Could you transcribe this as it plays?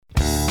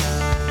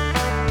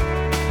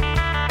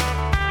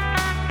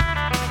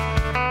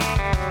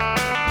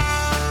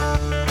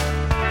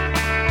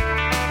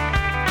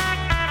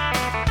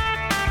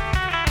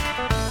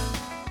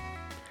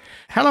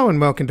Hello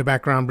and welcome to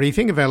Background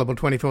Briefing, available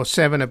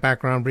 24/7 at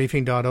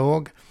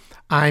backgroundbriefing.org.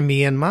 I'm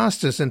Ian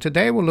Masters, and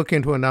today we'll look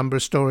into a number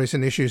of stories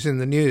and issues in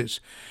the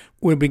news.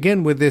 We'll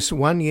begin with this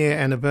one-year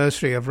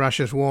anniversary of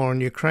Russia's war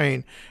on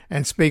Ukraine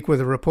and speak with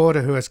a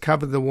reporter who has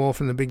covered the war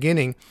from the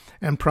beginning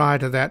and prior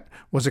to that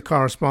was a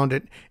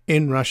correspondent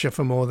in Russia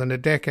for more than a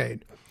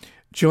decade.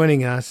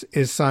 Joining us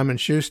is Simon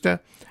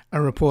Schuster,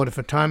 a reporter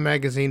for Time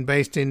magazine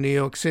based in New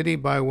York City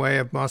by way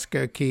of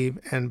Moscow, Kyiv,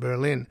 and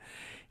Berlin.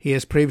 He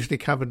has previously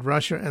covered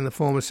Russia and the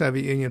former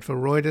Soviet Union for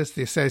Reuters,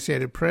 the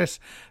Associated Press,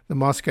 the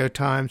Moscow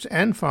Times,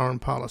 and Foreign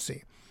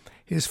Policy.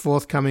 His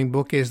forthcoming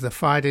book is The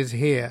Fight is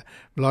Here,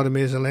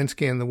 Volodymyr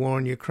Zelensky and the War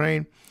in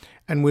Ukraine,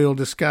 and we will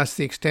discuss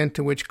the extent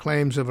to which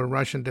claims of a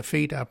Russian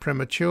defeat are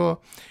premature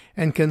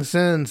and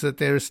concerns that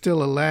there is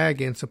still a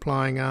lag in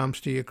supplying arms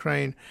to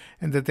Ukraine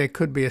and that there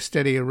could be a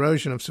steady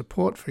erosion of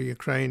support for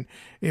Ukraine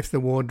if the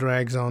war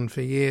drags on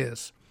for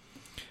years.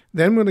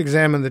 Then we'll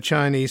examine the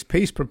Chinese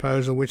peace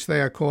proposal, which they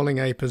are calling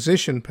a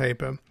position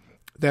paper,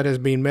 that has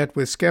been met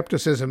with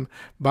skepticism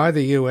by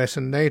the US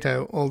and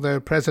NATO, although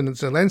President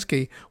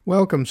Zelensky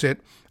welcomes it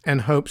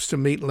and hopes to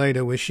meet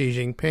later with Xi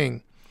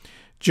Jinping.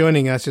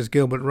 Joining us is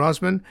Gilbert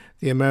Rosman,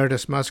 the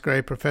Emeritus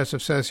Musgrave Professor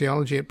of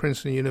Sociology at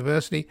Princeton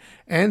University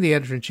and the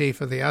Editor-in-Chief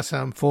of the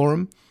Assam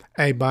Forum,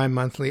 a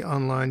bi-monthly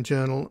online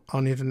journal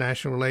on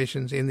international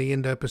relations in the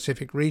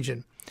Indo-Pacific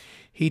region.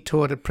 He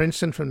taught at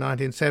Princeton from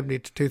 1970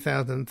 to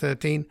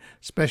 2013,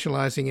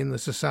 specializing in the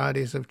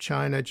societies of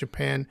China,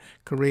 Japan,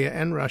 Korea,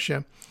 and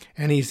Russia,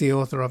 and he's the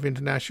author of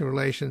International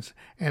Relations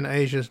and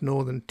Asia's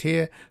Northern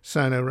Tier,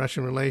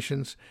 Sino-Russian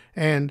Relations,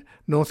 and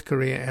North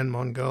Korea and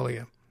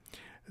Mongolia.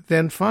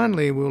 Then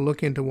finally, we'll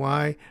look into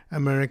why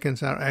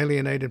Americans are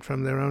alienated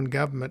from their own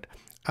government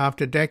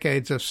after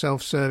decades of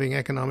self-serving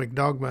economic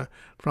dogma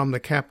from the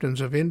captains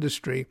of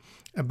industry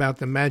about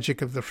the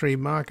magic of the free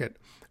market,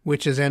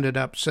 which has ended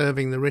up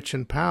serving the rich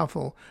and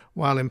powerful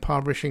while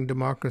impoverishing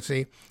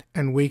democracy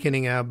and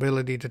weakening our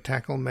ability to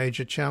tackle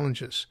major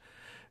challenges.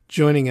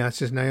 Joining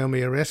us is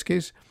Naomi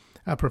Oreskes,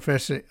 a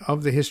professor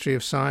of the history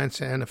of science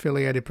and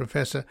affiliated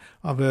professor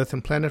of earth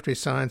and planetary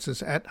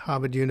sciences at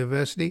Harvard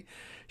University.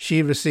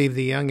 She received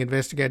the Young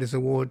Investigators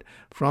Award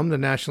from the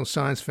National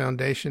Science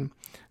Foundation,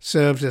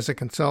 serves as a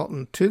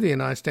consultant to the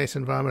United States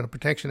Environmental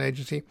Protection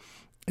Agency,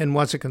 and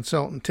was a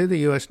consultant to the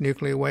U.S.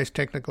 Nuclear Waste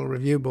Technical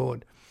Review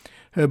Board.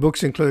 Her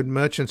books include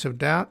Merchants of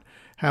Doubt,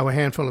 How a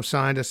Handful of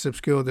Scientists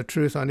Obscure the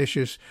Truth on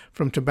Issues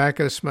from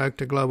Tobacco Smoke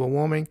to Global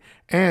Warming,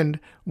 and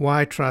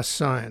Why Trust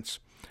Science.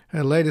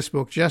 Her latest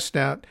book, just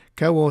out,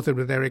 co-authored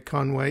with Eric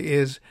Conway,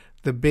 is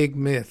The Big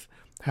Myth,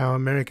 How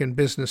American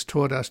Business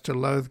Taught Us to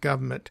Loathe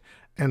Government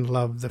and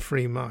Love the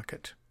Free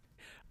Market.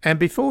 And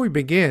before we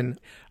begin,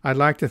 I'd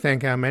like to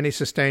thank our many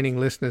sustaining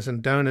listeners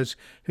and donors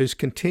whose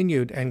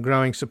continued and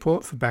growing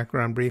support for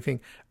Background Briefing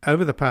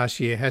over the past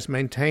year has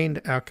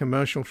maintained our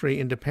commercial-free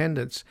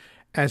independence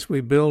as we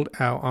build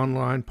our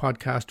online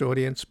podcast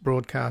audience,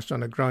 broadcast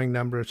on a growing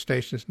number of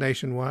stations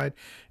nationwide,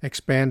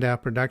 expand our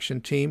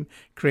production team,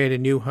 create a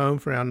new home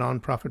for our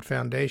nonprofit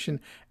foundation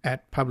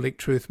at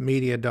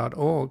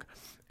publictruthmedia.org,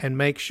 and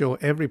make sure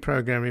every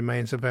program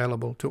remains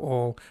available to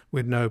all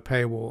with no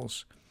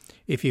paywalls.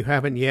 If you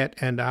haven't yet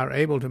and are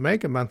able to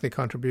make a monthly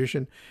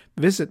contribution,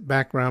 visit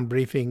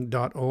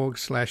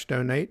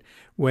backgroundbriefing.org/donate,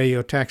 where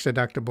your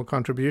tax-deductible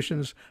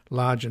contributions,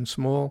 large and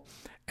small,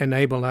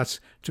 enable us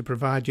to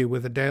provide you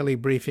with a daily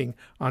briefing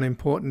on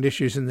important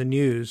issues in the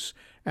news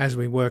as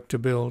we work to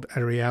build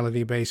a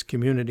reality-based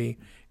community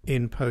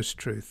in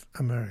post-truth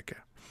America.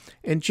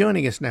 And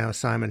joining us now is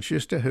Simon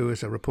Schuster, who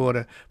is a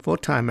reporter for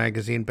Time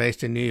magazine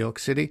based in New York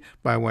City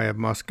by way of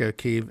Moscow,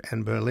 Kyiv,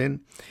 and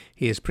Berlin.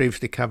 He has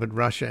previously covered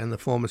Russia and the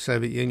former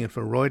Soviet Union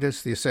for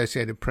Reuters, the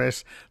Associated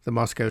Press, the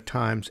Moscow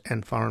Times,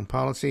 and Foreign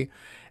Policy.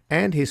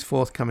 And his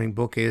forthcoming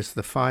book is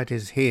The Fight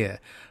is Here,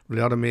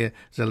 Volodymyr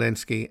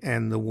Zelensky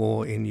and the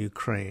War in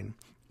Ukraine.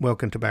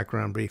 Welcome to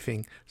Background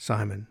Briefing,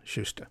 Simon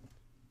Schuster.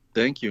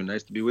 Thank you.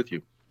 Nice to be with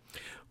you.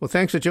 Well,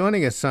 thanks for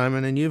joining us,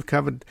 Simon. And you've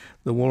covered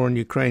the war in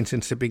Ukraine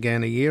since it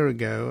began a year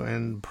ago.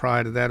 And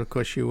prior to that, of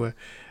course, you were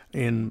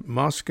in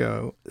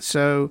Moscow.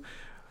 So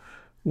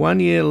 1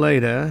 year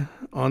later,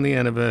 on the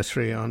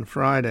anniversary on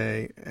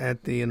Friday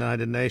at the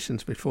United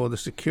Nations before the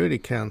Security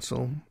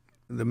Council,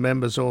 the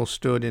members all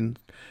stood in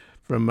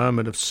for a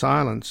moment of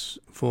silence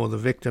for the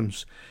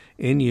victims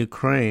in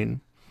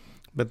Ukraine.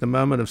 But the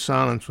moment of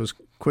silence was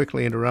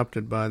quickly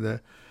interrupted by the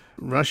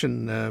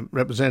Russian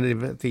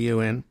representative at the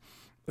UN,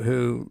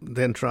 who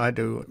then tried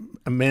to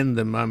amend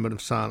the moment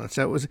of silence.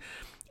 So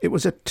it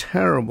was a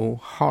terrible,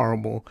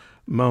 horrible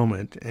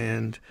moment,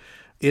 and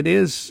it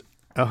is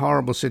a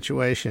horrible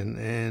situation.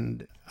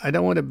 And I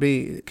don't want to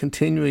be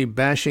continually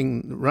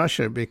bashing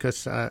Russia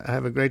because I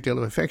have a great deal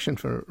of affection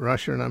for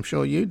Russia, and I'm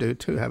sure you do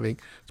too, having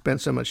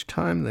spent so much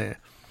time there.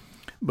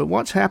 But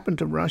what's happened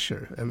to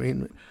Russia? I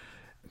mean,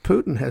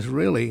 Putin has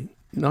really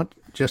not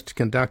just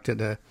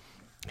conducted a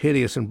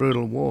hideous and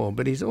brutal war,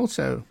 but he's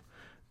also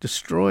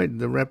destroyed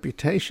the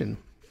reputation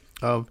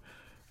of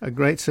a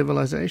great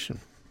civilization.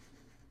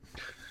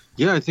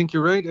 Yeah, I think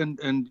you're right.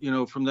 And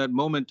from that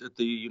moment at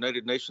the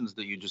United Nations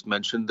that you just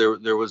mentioned,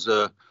 there was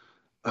a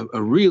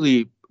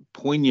really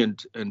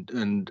poignant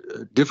and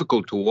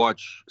difficult to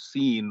watch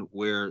scene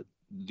where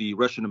the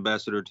Russian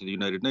ambassador to the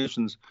United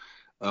Nations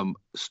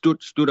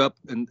stood up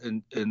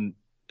and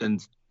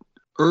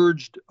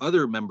urged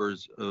other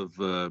members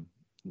of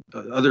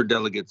other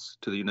delegates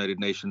to the United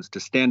Nations to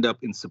stand up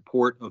in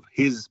support of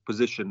his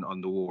position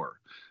on the war.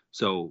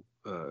 So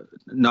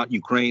not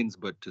Ukraine's,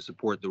 but to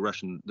support the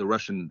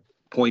Russian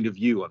point of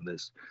view on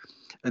this.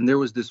 And there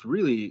was this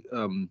really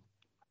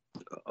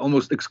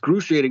almost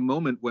excruciating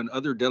moment when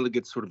other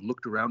delegates sort of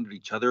looked around at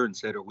each other and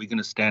said, "Are we going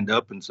to stand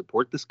up and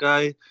support this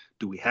guy?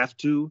 Do we have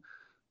to?"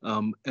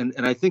 And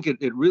I think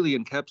it really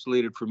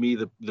encapsulated for me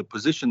the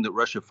position that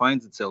Russia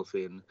finds itself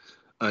in,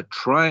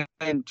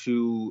 trying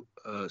to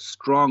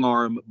strong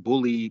arm,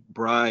 bully,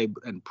 bribe,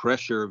 and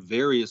pressure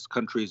various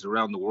countries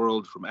around the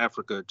world, from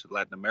Africa to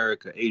Latin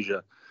America,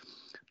 Asia,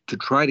 to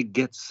try to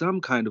get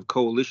some kind of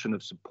coalition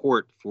of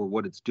support for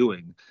what it's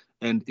doing,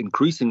 and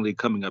increasingly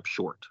coming up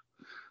short.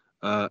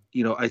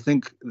 I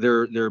think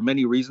there are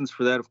many reasons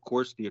for that. Of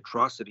course, the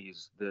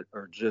atrocities that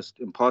are just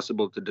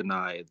impossible to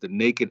deny, the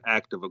naked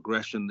act of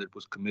aggression that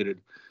was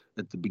committed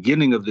at the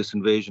beginning of this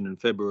invasion in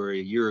February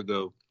a year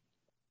ago.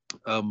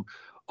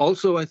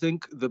 Also, I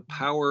think the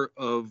power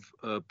of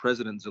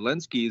President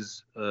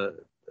Zelensky's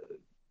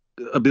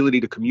ability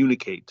to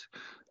communicate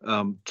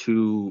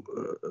to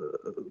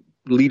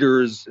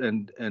leaders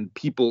and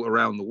people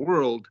around the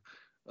world,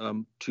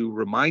 to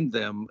remind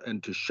them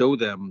and to show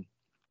them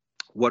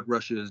what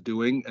Russia is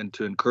doing and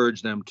to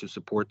encourage them to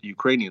support the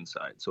Ukrainian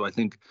side. So I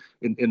think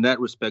in that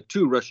respect,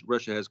 too,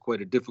 Russia has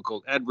quite a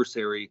difficult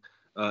adversary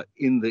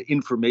in the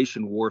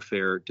information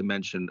warfare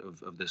dimension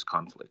of this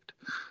conflict.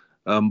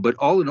 But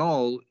all in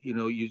all,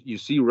 you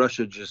see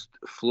Russia just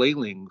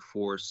flailing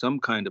for some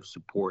kind of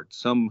support,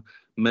 some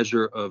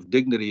measure of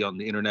dignity on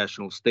the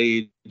international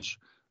stage,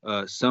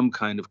 some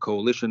kind of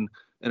coalition.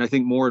 And I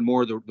think more and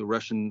more the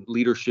Russian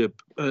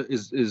leadership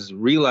is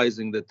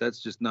realizing that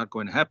that's just not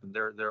going to happen.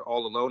 They're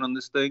all alone on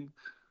this thing.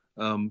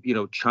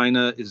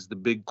 China is the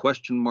big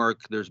question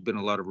mark. There's been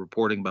a lot of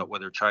reporting about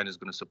whether China is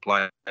going to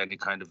supply any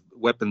kind of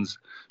weapons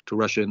to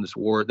Russia in this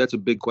war. That's a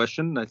big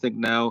question. I think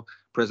now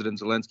President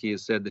Zelensky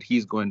has said that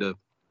he's going to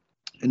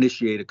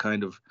initiate a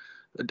kind of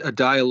a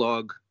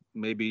dialogue,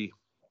 maybe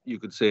you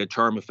could say a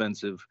charm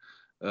offensive,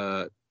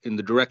 in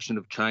the direction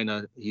of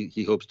China.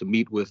 He hopes to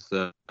meet with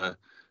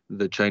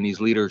the Chinese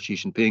leader, Xi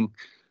Jinping.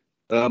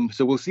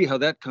 So we'll see how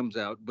that comes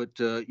out. But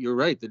you're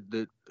right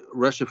that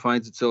Russia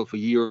finds itself a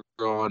year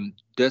on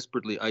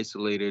desperately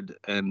isolated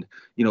and,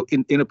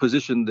 in a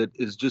position that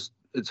is just,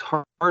 it's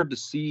hard to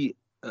see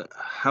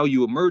how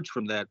you emerge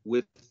from that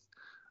with,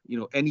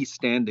 any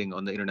standing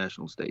on the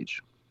international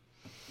stage.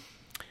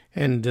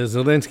 And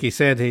Zelensky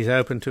said he's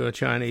open to a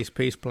Chinese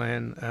peace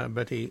plan,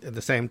 but at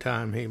the same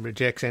time, he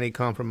rejects any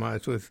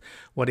compromise with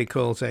what he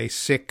calls a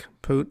sick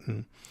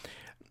Putin.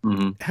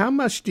 Mm-hmm. How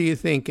much do you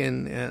think,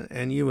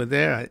 and you were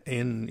there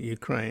in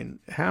Ukraine,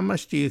 how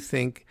much do you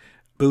think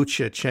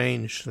Bucha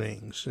changed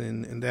things?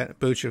 And that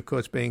Bucha, of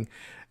course, being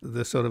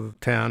the sort of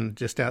town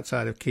just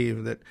outside of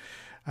Kyiv that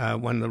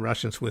when the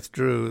Russians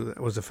withdrew,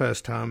 that was the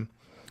first time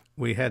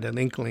we had an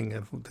inkling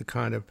of the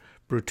kind of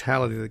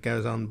brutality that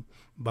goes on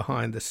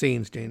behind the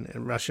scenes in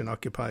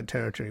Russian-occupied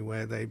territory,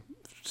 where they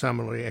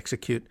summarily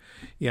execute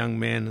young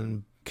men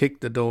and kick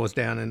the doors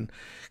down and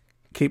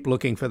keep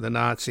looking for the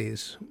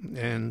Nazis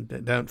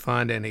and don't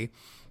find any.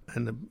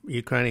 And the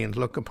Ukrainians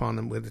look upon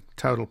them with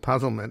total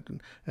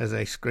puzzlement as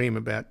they scream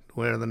about,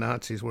 where are the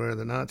Nazis, where are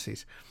the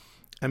Nazis?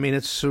 I mean,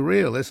 it's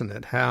surreal, isn't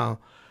it, how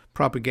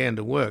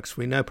propaganda works.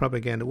 We know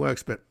propaganda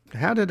works, but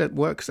how did it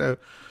work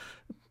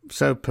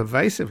so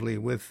pervasively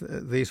with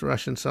these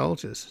Russian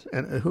soldiers,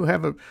 and who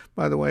have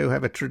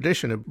a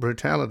tradition of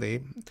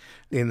brutality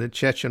in the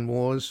Chechen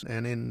wars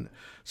and in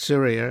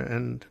Syria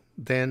and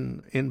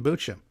then in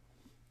Bucha?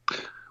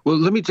 Well,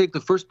 let me take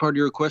the first part of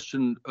your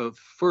question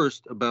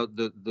first about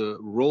the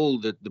role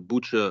that the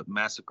Bucha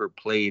massacre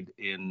played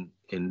in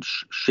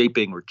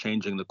shaping or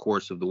changing the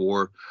course of the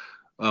war.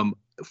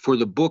 For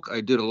the book,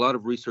 I did a lot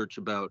of research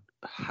about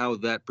how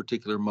that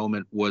particular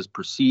moment was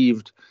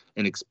perceived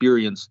and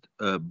experienced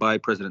by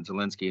President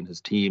Zelensky and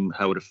his team,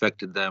 how it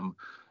affected them.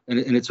 And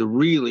it's a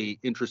really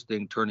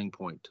interesting turning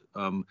point.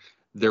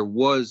 There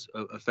was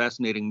a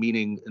fascinating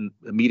meeting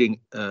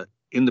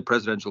in the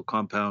presidential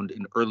compound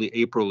in early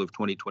April of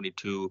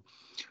 2022,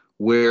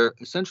 where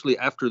essentially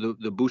after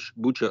the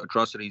Bucha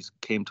atrocities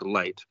came to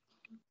light,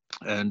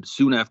 and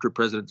soon after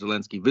President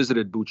Zelensky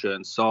visited Bucha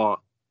and saw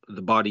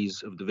the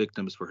bodies of the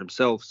victims for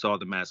himself, saw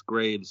the mass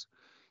graves,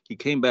 he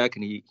came back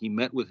and he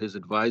met with his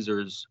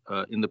advisors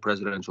in the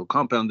presidential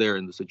compound there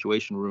in the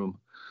Situation Room.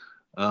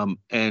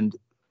 And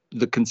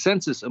the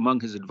consensus among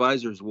his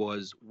advisors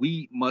was,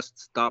 we must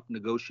stop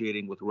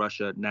negotiating with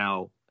Russia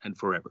now and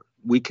forever.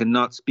 We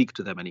cannot speak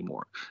to them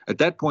anymore. At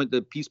that point,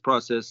 the peace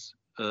process,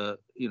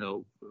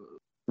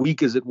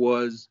 weak as it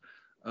was,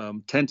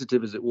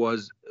 tentative as it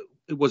was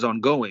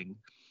ongoing.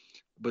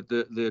 but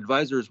the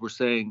advisors were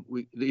saying,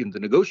 the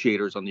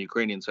negotiators on the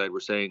Ukrainian side were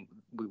saying,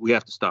 we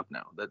have to stop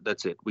now.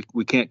 That's it.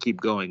 We can't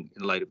keep going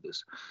in light of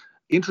this.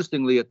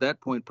 Interestingly, at that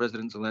point,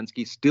 President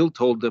Zelensky still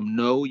told them,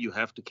 no, you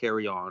have to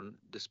carry on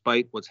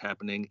despite what's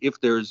happening.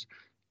 If there's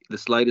the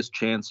slightest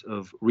chance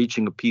of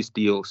reaching a peace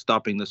deal,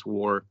 stopping this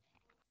war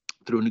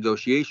through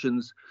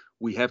negotiations,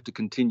 we have to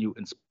continue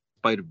in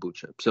spite of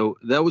Bucha. So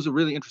that was a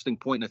really interesting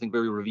point, and I think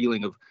very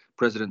revealing of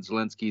President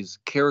Zelensky's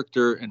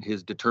character and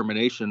his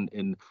determination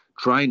in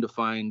trying to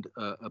find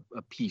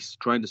a peace,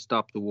 trying to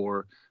stop the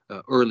war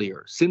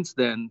earlier. Since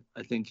then,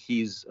 I think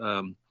he's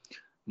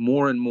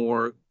more and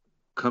more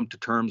come to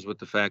terms with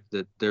the fact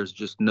that there's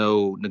just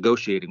no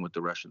negotiating with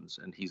the Russians,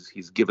 and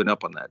he's given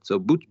up on that. So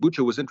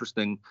Bucha was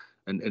interesting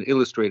and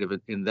illustrative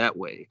in that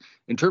way.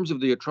 In terms of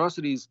the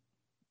atrocities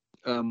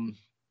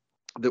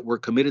that were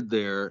committed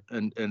there,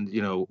 and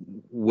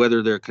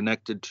whether they're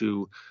connected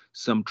to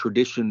some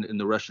tradition in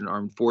the Russian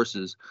armed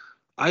forces,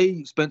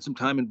 I spent some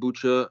time in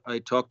Bucha. I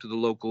talked to the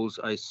locals.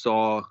 I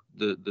saw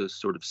the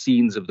sort of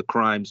scenes of the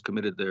crimes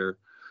committed there.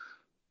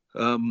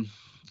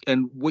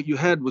 And what you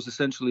had was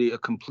essentially a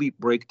complete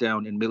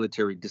breakdown in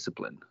military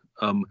discipline.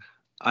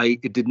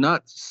 It did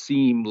not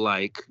seem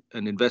like,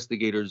 and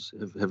investigators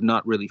have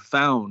not really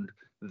found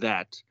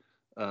that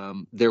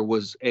there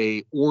was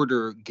a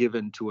order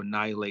given to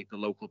annihilate the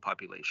local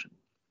population.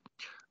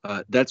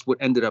 That's what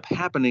ended up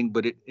happening,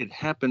 but it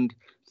happened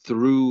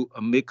through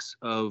a mix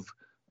of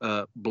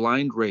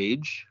blind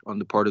rage on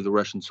the part of the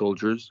Russian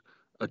soldiers,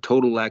 a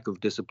total lack of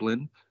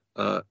discipline,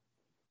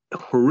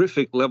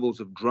 horrific levels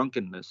of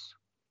drunkenness,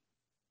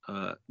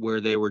 where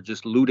they were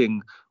just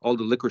looting all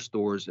the liquor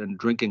stores and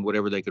drinking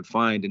whatever they could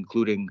find,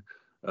 including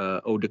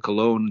eau de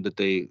cologne that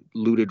they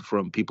looted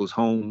from people's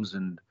homes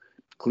and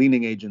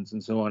cleaning agents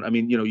and so on. I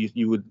mean,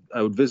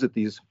 I would visit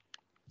these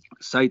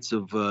sites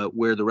of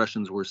where the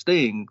Russians were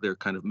staying, their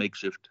kind of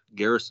makeshift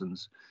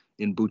garrisons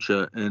in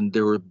Bucha, and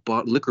there were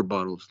liquor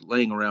bottles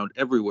laying around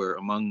everywhere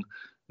among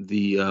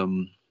the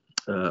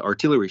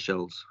artillery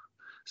shells,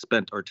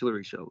 spent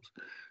artillery shells.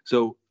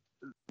 So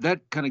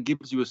that kind of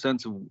gives you a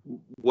sense of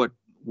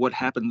what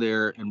happened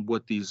there and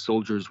what these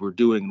soldiers were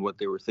doing and what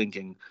they were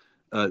thinking.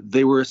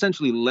 They were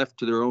essentially left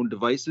to their own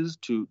devices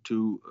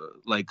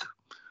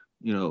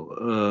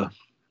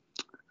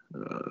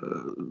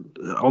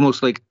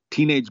almost like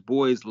teenage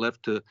boys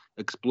left to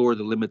explore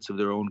the limits of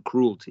their own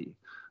cruelty.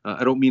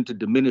 I don't mean to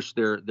diminish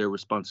their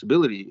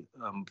responsibility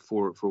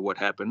for what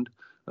happened.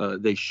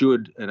 They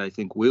should, and I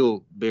think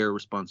will, bear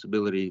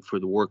responsibility for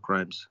the war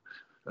crimes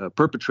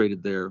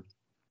perpetrated there.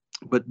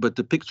 But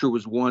the picture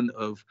was one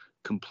of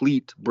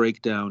complete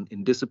breakdown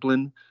in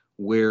discipline,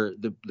 where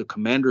the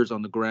commanders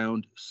on the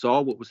ground saw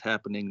what was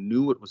happening,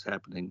 knew what was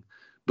happening,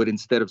 but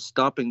instead of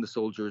stopping the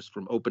soldiers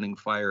from opening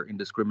fire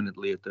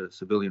indiscriminately at the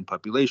civilian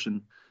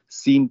population,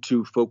 seemed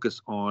to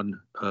focus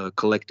on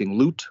collecting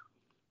loot,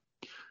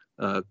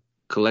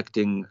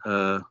 collecting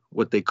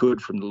what they could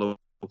from the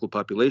local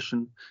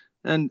population,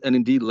 and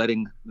indeed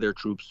letting their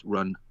troops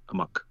run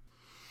amok.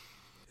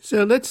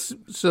 So let's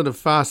sort of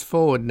fast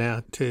forward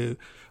now to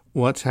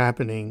what's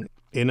happening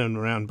in and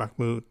around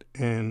Bakhmut,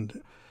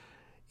 and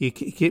you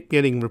keep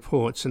getting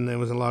reports, and there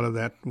was a lot of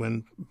that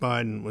when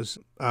Biden was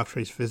after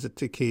his visit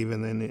to Kyiv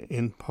and then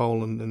in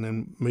Poland and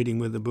then meeting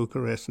with the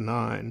Bucharest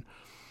Nine.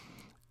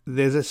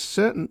 There's a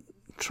certain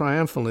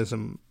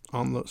triumphalism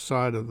on the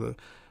side of the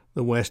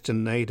West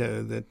and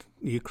NATO that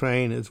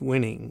Ukraine is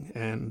winning,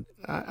 and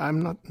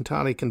I'm not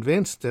entirely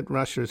convinced that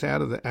Russia is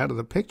out of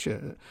the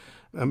picture.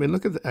 I mean,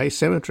 look at the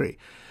asymmetry.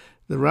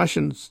 The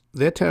Russians,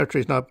 their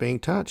territory is not being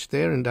touched.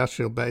 Their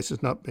industrial base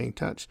is not being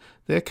touched.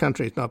 Their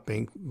country is not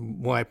being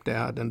wiped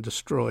out and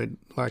destroyed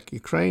like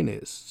Ukraine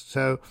is.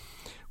 So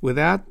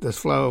without the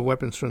flow of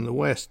weapons from the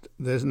West,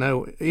 there's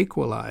no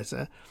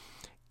equalizer.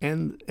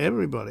 And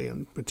everybody,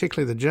 and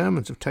particularly the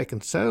Germans, have taken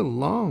so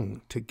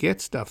long to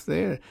get stuff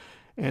there.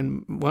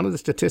 And one of the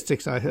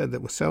statistics I heard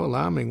that was so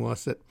alarming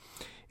was that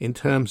in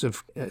terms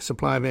of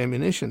supply of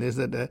ammunition is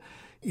that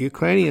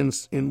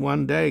Ukrainians in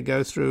one day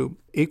go through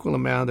equal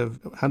amount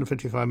of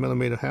 155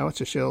 millimeter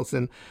howitzer shells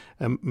than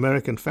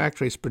American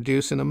factories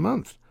produce in a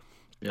month.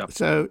 Yep.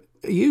 So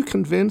are you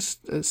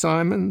convinced,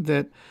 Simon,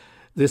 that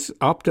this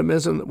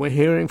optimism that we're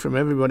hearing from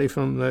everybody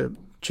from the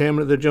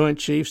chairman of the Joint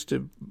Chiefs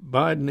to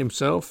Biden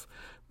himself,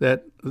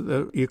 that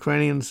the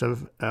Ukrainians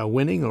are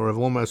winning or have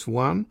almost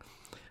won,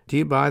 do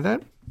you buy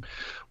that?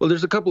 Well,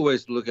 there's a couple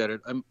ways to look at it.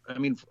 I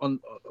mean, on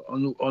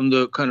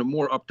the kind of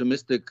more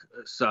optimistic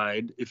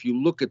side, if you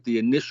look at the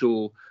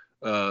initial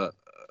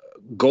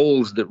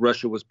goals that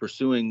Russia was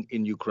pursuing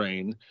in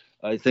Ukraine,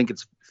 I think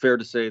it's fair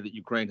to say that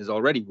Ukraine has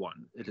already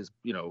won. It has,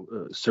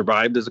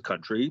 survived as a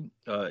country.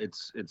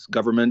 Its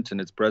government and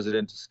its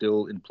president is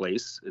still in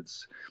place.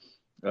 It's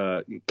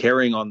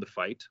carrying on the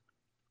fight.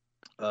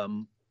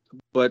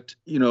 But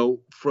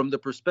from the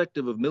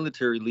perspective of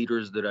military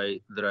leaders that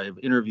I have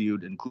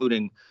interviewed,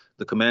 including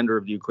the commander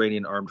of the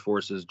Ukrainian Armed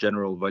Forces,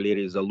 General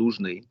Valery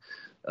Zaluzhny,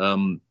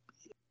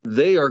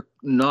 they are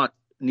not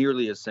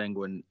nearly as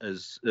sanguine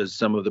as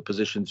some of the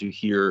positions you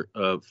hear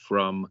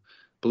from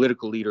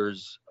political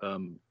leaders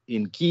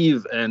in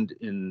Kyiv and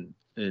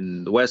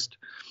in the West.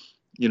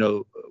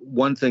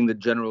 One thing that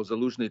General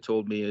Zaluzhny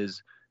told me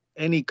is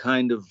any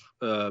kind of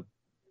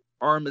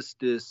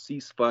armistice,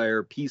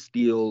 ceasefire, peace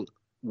deal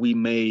we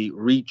may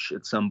reach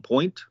at some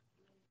point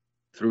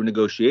through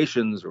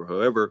negotiations or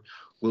however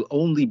will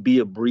only be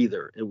a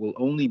breather. It will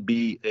only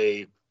be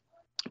a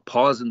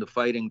pause in the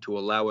fighting to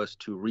allow us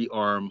to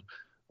rearm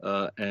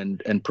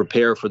and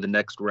prepare for the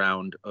next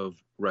round of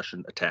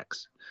Russian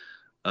attacks.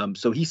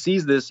 So he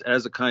sees this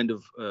as a kind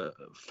of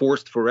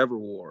forced forever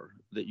war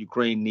that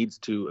Ukraine needs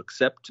to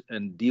accept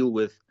and deal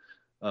with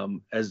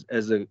as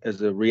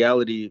a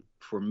reality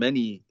for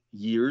many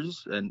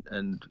years and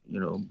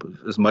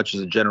as much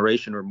as a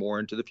generation or more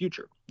into the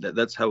future.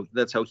 That's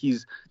how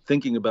he's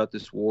thinking about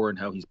this war and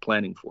how he's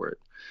planning for it.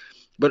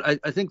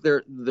 But I think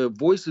the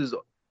voices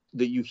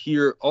that you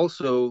hear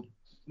also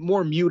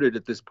more muted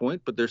at this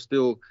point, but they're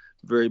still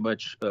very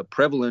much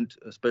prevalent,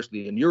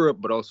 especially in Europe,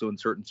 but also in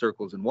certain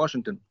circles in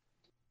Washington,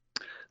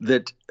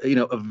 that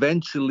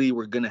eventually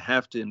we're going to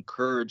have to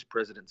encourage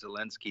President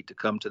Zelensky to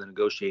come to the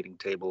negotiating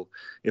table.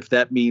 If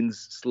that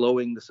means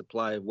slowing the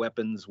supply of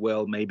weapons,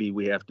 well, maybe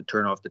we have to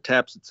turn off the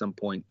taps at some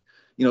point.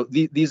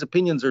 These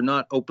opinions are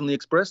not openly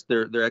expressed.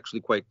 They're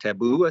actually quite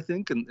taboo, I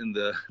think, in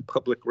the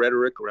public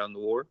rhetoric around the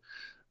war.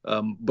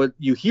 But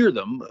you hear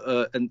them,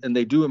 and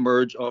they do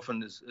emerge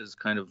often as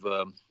kind of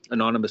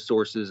anonymous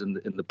sources in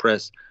the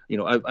press.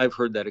 I've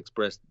heard that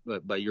expressed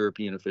by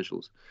European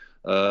officials.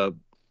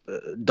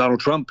 Donald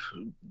Trump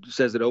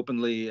says it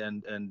openly,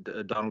 and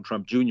Donald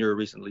Trump Jr.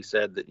 recently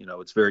said that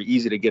it's very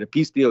easy to get a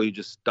peace deal. You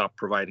just stop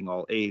providing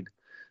all aid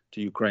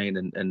to Ukraine,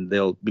 and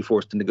they'll be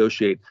forced to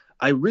negotiate.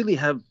 I really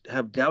have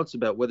doubts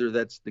about whether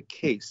that's the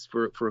case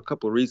for a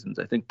couple of reasons.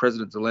 I think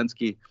President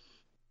Zelensky,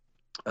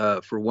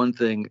 for one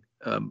thing,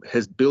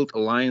 has built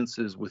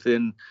alliances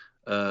within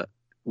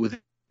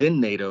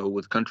NATO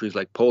with countries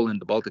like Poland,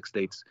 the Baltic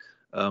states,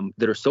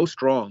 that are so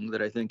strong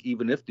that I think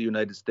even if the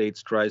United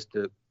States tries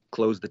to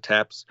close the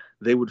taps,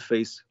 they would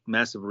face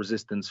massive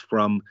resistance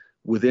from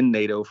within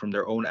NATO, from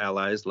their own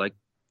allies like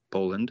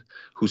Poland,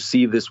 who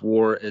see this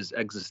war as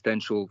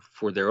existential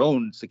for their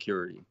own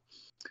security.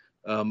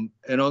 And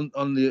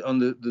on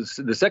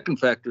the second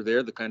factor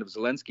there, the kind of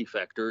Zelensky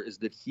factor, is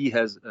that he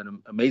has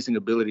an amazing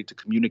ability to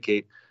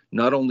communicate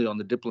not only on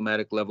the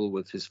diplomatic level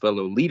with his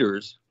fellow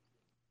leaders,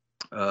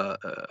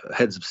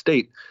 heads of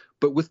state,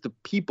 but with the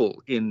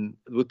people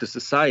with the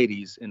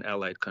societies in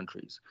allied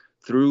countries,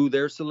 through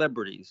their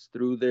celebrities,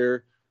 through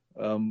their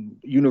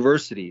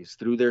universities,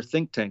 through their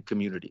think tank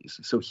communities.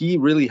 So he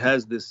really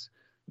has this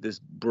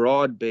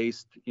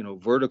broad-based,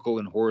 vertical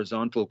and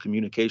horizontal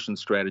communication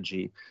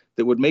strategy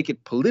that would make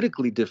it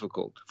politically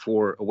difficult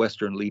for a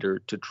Western leader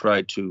to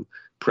try to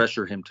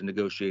pressure him to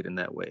negotiate in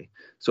that way.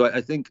 So I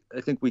think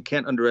we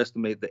can't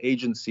underestimate the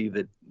agency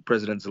that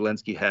President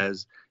Zelensky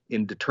has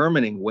in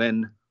determining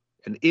when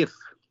and if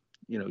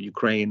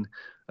Ukraine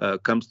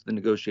comes to the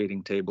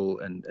negotiating table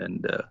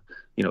and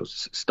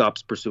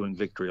stops pursuing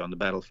victory on the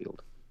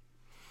battlefield.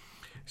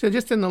 So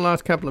just in the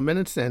last couple of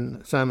minutes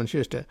then, Simon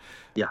Schuster,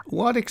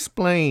 what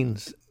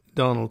explains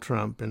Donald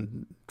Trump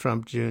and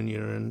Trump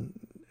Jr. and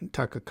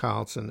Tucker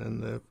Carlson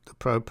and the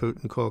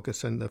pro-Putin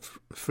caucus and the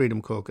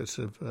Freedom Caucus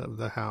of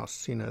the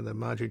House, the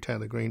Marjorie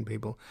Taylor Greene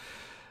people?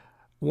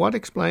 What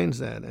explains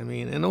that? I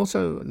mean, and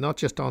also not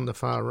just on the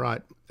far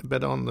right,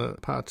 but on the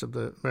parts of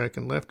the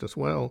American left as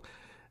well.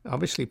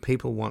 Obviously,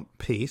 people want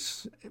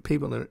peace.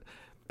 People are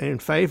in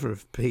favor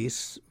of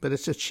peace, but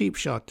it's a cheap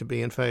shot to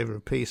be in favor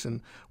of peace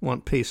and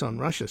want peace on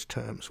Russia's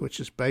terms, which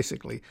is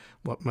basically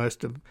what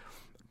most of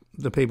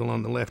the people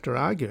on the left are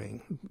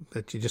arguing,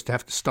 that you just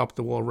have to stop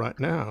the war right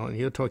now. And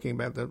you're talking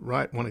about the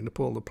right wanting to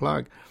pull the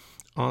plug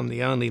on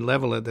the only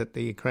leveler that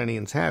the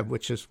Ukrainians have,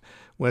 which is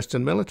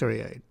Western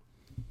military aid.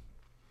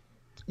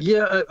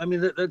 Yeah, I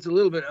mean, that's a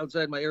little bit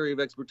outside my area of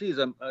expertise.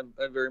 I'm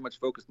very much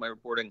focused my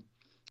reporting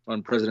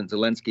on President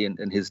Zelensky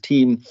and his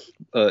team,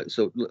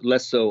 so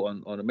less so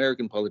on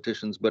American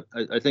politicians. But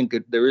I think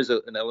there is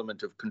an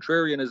element of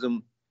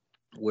contrarianism,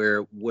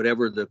 where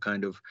whatever the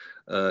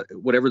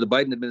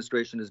Biden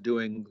administration is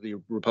doing, the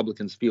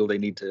Republicans feel they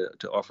need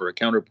to offer a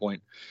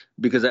counterpoint,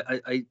 because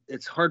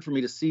it's hard for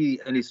me to see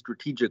any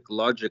strategic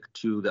logic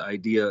to the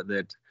idea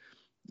that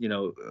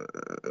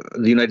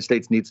the United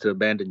States needs to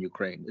abandon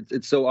Ukraine.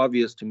 It's so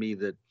obvious to me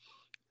that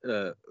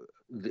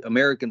the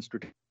American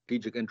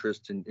strategic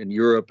interests in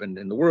Europe and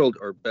in the world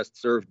are best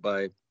served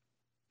by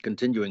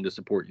continuing to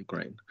support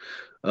Ukraine.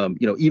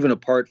 Even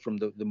apart from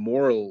the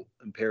moral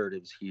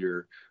imperatives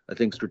here, I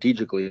think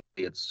strategically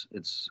it's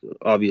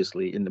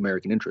obviously in the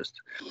American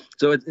interest.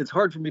 So it's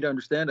hard for me to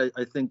understand.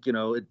 I think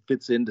it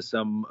fits into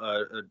some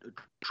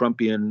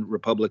Trumpian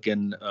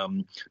Republican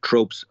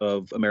tropes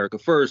of America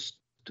first,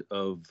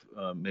 of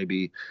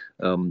maybe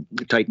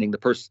tightening the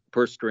purse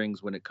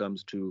strings when it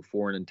comes to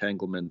foreign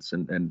entanglements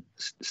and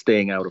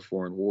staying out of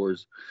foreign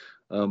wars.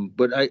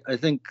 But I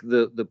think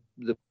the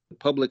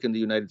public in the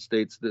United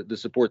States, the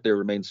support there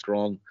remains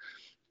strong.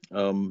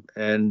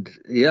 And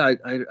I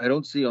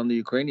don't see on the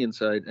Ukrainian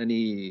side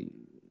any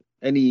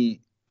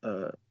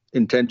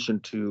intention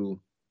to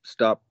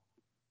stop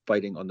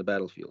fighting on the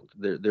battlefield.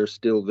 They're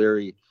still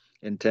very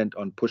intent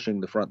on pushing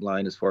the front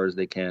line as far as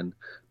they can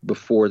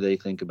before they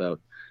think about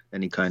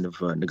any kind of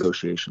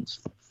negotiations.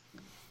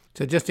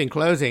 So just in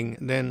closing,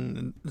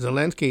 then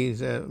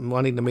Zelensky's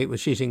wanting to meet with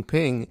Xi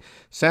Jinping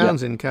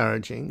sounds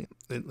encouraging.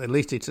 At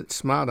least it's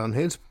smart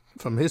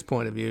from his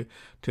point of view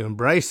to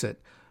embrace it.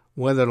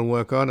 Whether it'll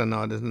work out or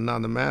not is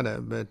another matter,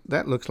 but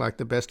that looks like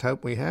the best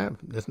hope we have,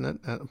 doesn't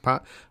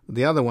it?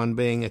 The other one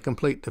being a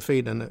complete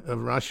defeat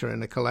of Russia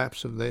and a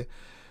collapse of the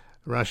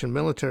Russian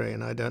military,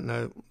 and I don't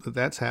know that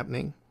that's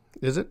happening.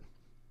 Is it?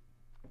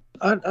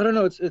 I don't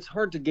know. It's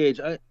hard to gauge.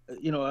 I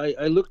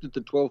looked at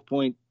the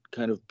 12-point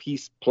kind of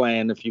peace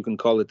plan, if you can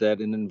call it that,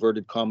 in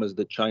inverted commas,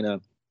 that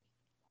China,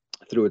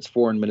 through its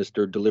foreign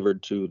minister,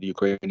 delivered to the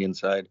Ukrainian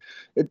side.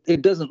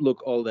 It doesn't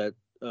look all that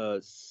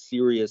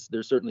serious.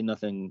 There's certainly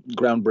nothing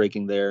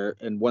groundbreaking there.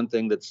 And one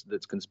thing that's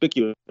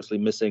conspicuously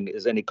missing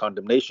is any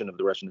condemnation of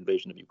the Russian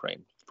invasion of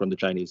Ukraine from the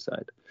Chinese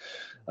side.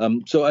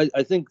 So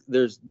I think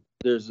there's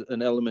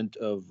an element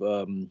of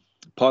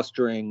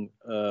posturing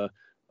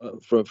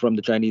from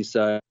the Chinese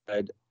side.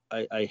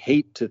 I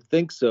hate to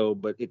think so,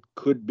 but it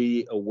could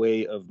be a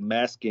way of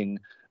masking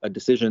a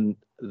decision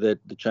that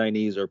the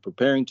Chinese are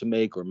preparing to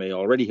make or may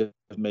already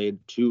have made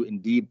to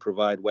indeed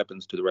provide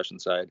weapons to the Russian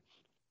side.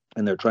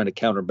 And they're trying to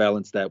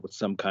counterbalance that with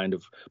some kind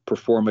of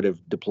performative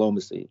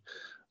diplomacy.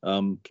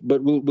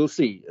 But we'll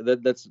see.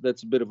 That's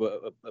a bit of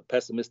a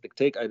pessimistic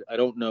take. I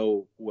don't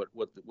know what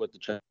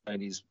the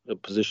Chinese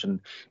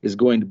position is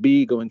going to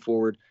be going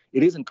forward.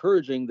 It is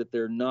encouraging that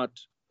they're not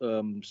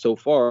so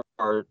far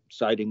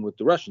siding with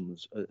the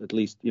Russians, at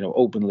least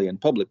openly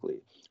and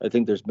publicly. I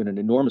think there's been an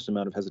enormous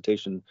amount of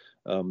hesitation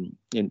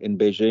in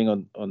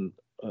Beijing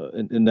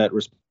in that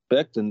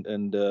respect,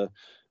 and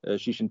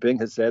Xi Jinping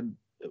has said,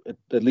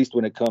 at least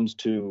when it comes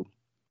to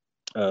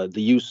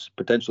the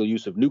potential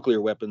use of nuclear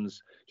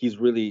weapons, he's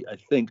really, I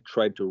think,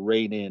 tried to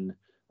rein in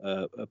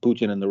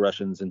Putin and the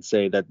Russians and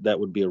say that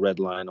would be a red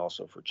line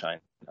also for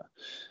China.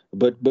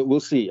 But we'll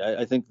see.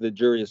 I think the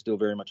jury is still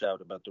very much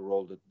out about the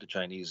role that the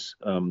Chinese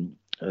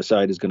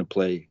side is going to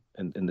play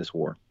in this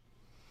war.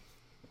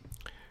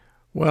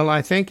 Well,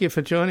 I thank you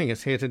for joining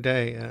us here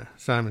today,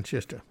 Simon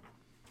Schuster.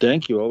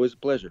 Thank you. Always a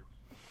pleasure.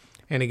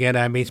 And again,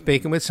 I've been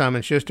speaking with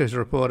Simon Schuster, who's a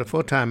reporter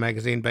for Time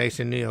magazine based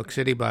in New York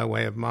City by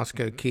way of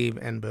Moscow, Kyiv,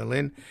 and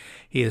Berlin.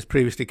 He has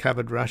previously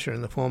covered Russia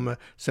and the former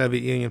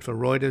Soviet Union for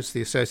Reuters,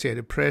 the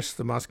Associated Press,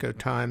 the Moscow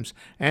Times,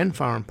 and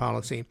Foreign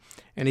Policy.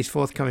 And his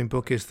forthcoming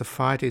book is The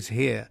Fight is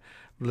Here,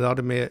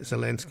 Vladimir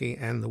Zelensky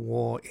and the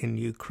War in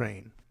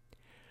Ukraine.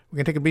 We're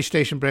going to take a brief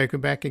station break. We're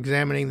back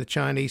examining the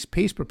Chinese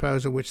peace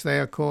proposal, which they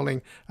are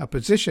calling a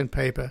position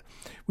paper,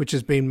 which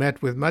has been met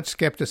with much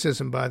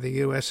skepticism by the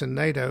US and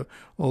NATO,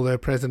 although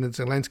President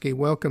Zelensky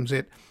welcomes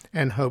it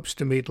and hopes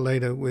to meet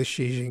later with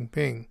Xi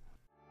Jinping.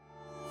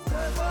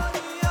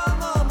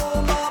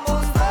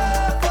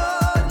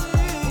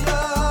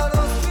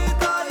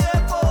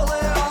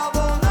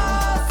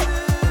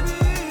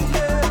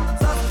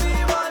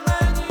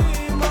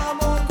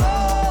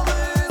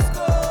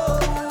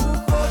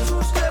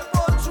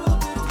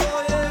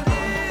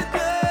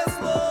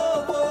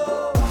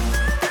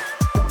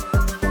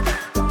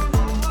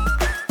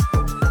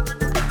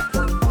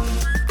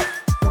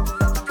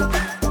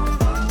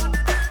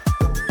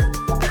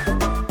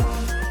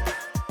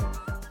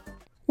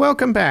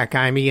 Welcome back.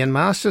 I'm Ian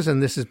Masters,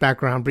 and this is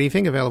Background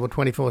Briefing, available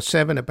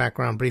 24/7 at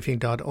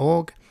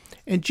backgroundbriefing.org.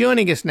 And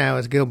joining us now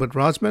is Gilbert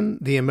Rosman,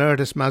 the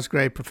Emeritus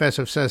Musgrave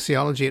Professor of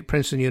Sociology at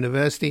Princeton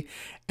University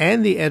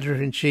and the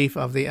Editor-in-Chief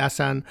of the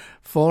ASEAN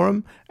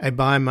Forum, a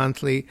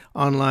bi-monthly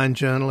online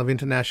journal of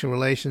international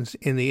relations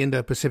in the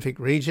Indo-Pacific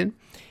region.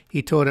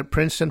 He taught at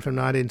Princeton from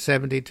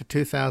 1970 to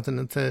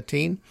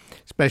 2013,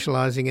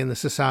 specializing in the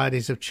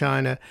societies of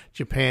China,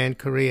 Japan,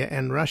 Korea,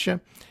 and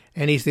Russia.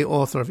 And he's the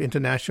author of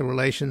International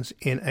Relations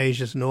in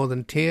Asia's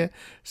Northern Tier,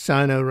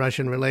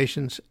 Sino-Russian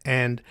Relations,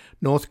 and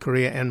North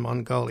Korea and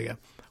Mongolia.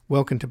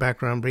 Welcome to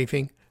Background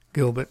Briefing,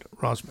 Gilbert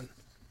Rosman.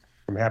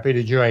 I'm happy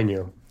to join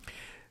you.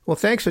 Well,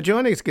 thanks for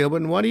joining us, Gilbert.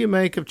 And what do you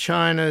make of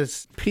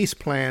China's peace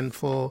plan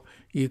for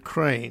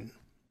Ukraine?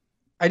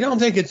 I don't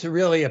think it's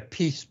really a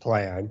peace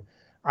plan.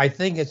 I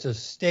think it's a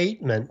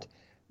statement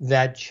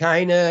that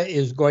China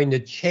is going to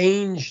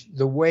change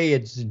the way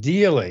it's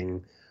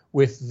dealing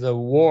with the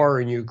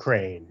war in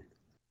Ukraine,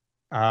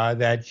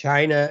 that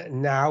China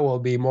now will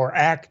be more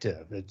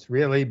active. It's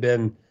really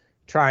been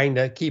trying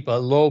to keep a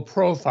low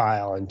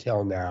profile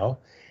until now.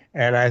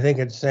 And I think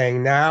it's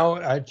saying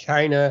now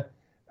China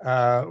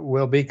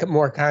will be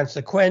more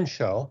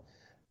consequential.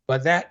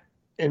 But that,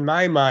 in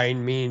my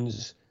mind,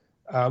 means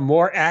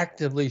more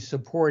actively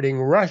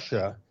supporting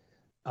Russia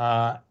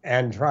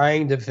and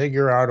trying to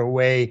figure out a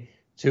way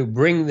to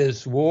bring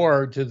this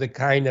war to the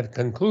kind of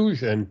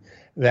conclusion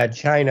that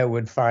China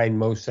would find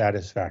most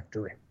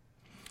satisfactory.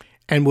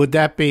 And would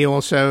that be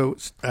also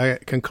a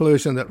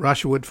conclusion that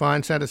Russia would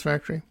find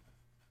satisfactory?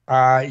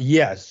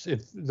 Yes.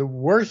 If the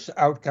worst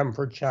outcome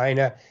for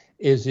China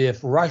is if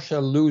Russia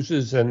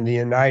loses and the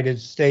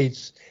United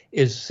States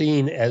is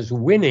seen as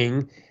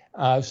winning,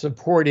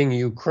 supporting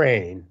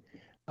Ukraine.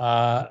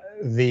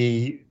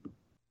 The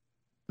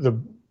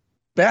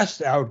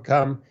best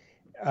outcome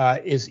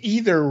is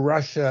either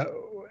Russia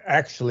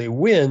actually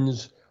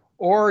wins,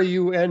 or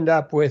you end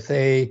up with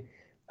a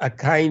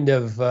kind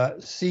of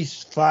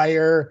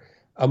ceasefire,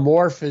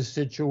 amorphous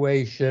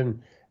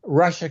situation.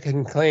 Russia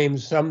can claim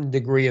some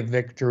degree of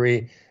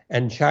victory,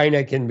 and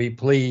China can be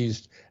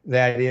pleased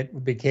that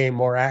it became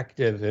more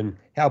active in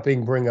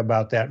helping bring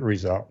about that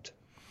result.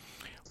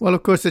 Well,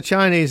 of course, the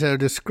Chinese are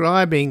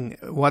describing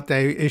what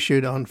they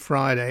issued on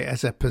Friday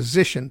as a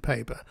position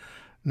paper,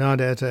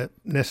 not as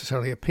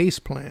necessarily a peace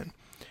plan.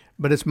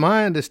 But it's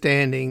my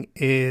understanding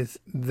is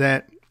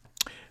that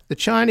the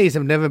Chinese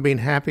have never been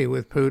happy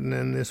with Putin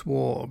in this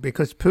war,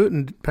 because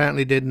Putin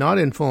apparently did not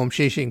inform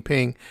Xi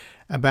Jinping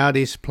about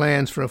his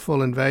plans for a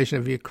full invasion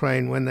of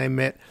Ukraine when they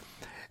met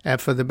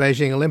for the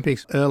Beijing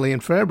Olympics early in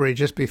February,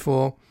 just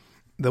before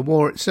the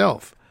war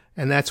itself.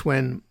 And that's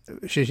when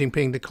Xi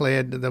Jinping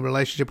declared that the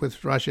relationship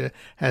with Russia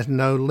has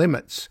no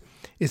limits.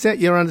 Is that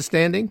your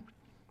understanding?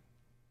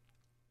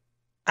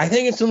 I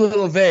think it's a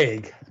little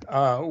vague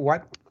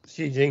what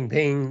Xi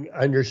Jinping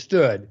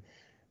understood.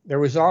 There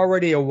was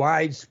already a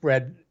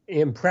widespread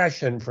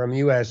impression from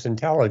U.S.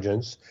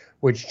 intelligence,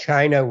 which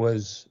China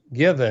was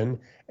given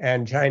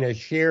and China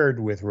shared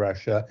with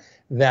Russia,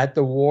 that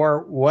the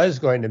war was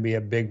going to be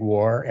a big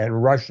war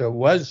and Russia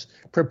was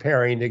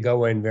preparing to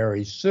go in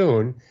very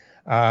soon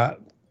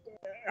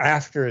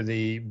after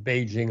the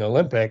Beijing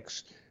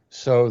Olympics,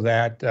 so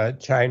that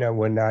China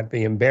would not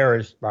be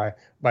embarrassed by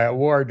a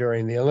war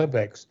during the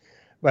Olympics.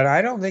 But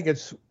I don't think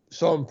it's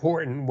so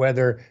important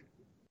whether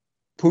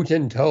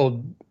Putin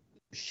told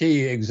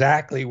Xi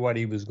exactly what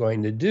he was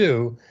going to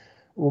do.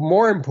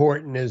 More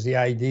important is the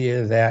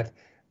idea that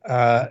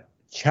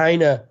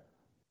China,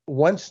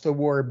 once the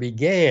war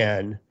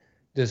began,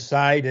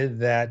 decided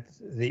that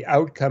the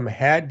outcome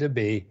had to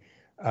be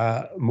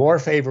more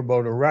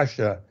favorable to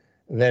Russia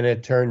than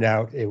it turned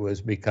out it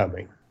was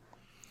becoming.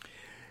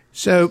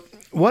 So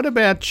what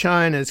about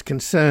China's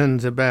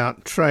concerns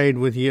about trade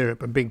with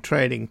Europe, a big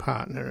trading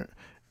partner,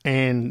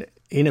 and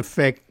in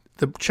effect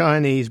the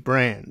Chinese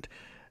brand?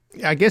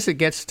 I guess it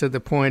gets to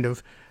the point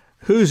of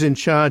who's in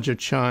charge of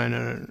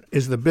China.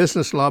 Is the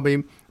business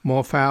lobby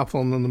more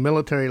powerful than the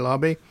military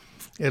lobby?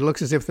 It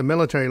looks as if the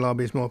military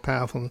lobby is more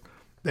powerful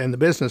than the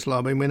business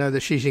lobby. We know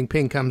that Xi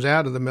Jinping comes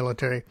out of the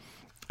military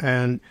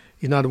and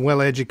he's not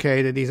well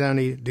educated. His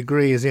only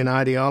degree is in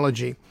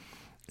ideology.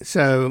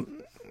 So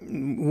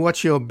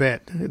what's your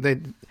bet?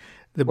 The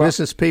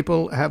business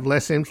people have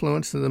less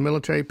influence than the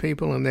military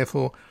people, and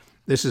therefore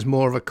this is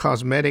more of a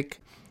cosmetic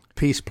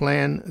peace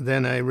plan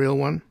than a real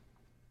one?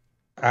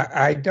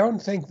 I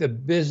don't think the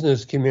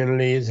business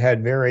community has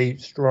had very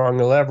strong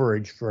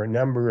leverage for a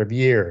number of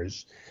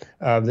years.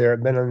 There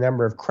have been a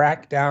number of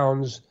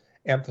crackdowns,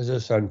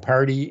 emphasis on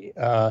party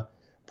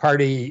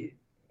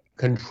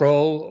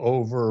control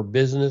over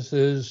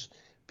businesses,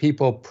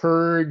 people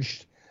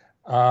purged.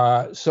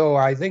 So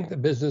I think the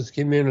business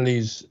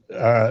community's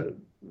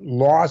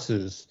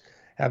losses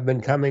have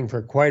been coming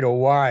for quite a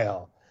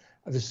while.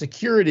 The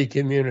security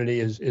community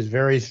is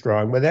very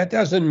strong, but that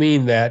doesn't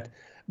mean that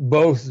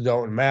both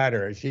don't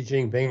matter. Xi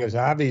Jinping is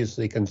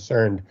obviously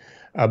concerned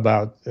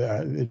about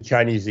the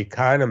Chinese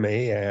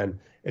economy, and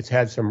it's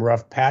had some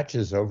rough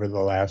patches over the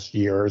last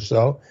year or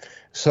so.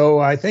 So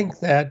I think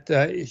that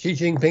Xi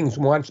Jinping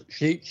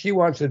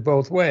wants it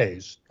both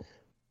ways.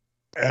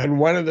 And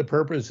one of the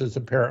purposes,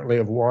 apparently,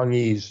 of Wang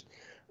Yi's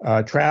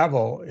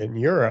travel in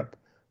Europe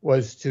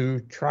was to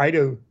try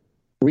to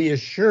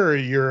reassure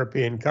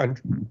European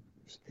countries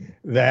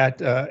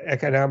that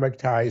economic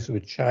ties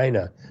with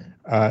China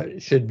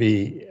should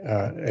be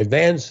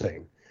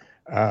advancing.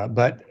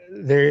 But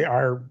they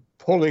are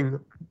pulling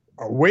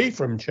away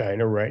from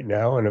China right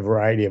now in a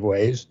variety of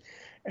ways.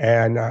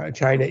 And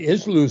China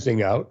is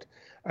losing out,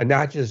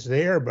 not just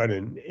there, but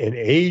in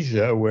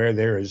Asia, where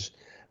there's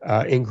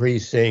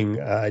increasing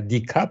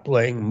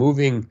decoupling,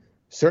 moving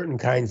certain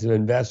kinds of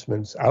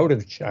investments out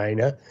of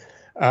China.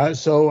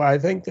 So I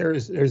think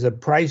there's a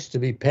price to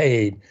be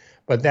paid,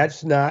 but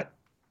that's not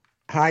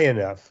high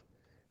enough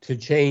to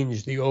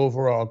change the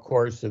overall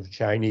course of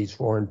Chinese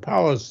foreign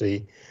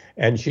policy,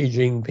 and Xi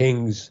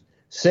Jinping's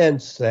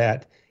sense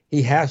that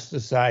he has to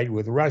side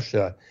with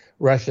Russia.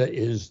 Russia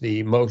is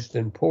the most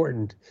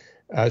important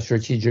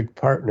strategic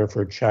partner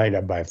for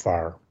China by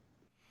far.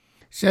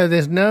 So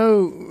there's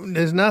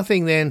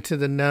nothing then to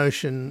the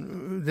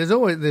notion.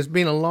 There's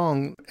been a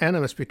long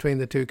animus between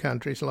the two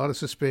countries, a lot of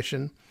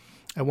suspicion.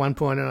 At one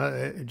point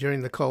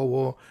during the Cold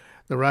War,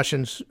 the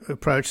Russians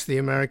approached the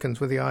Americans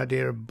with the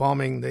idea of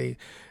bombing the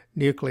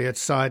nuclear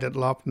site at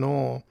Lop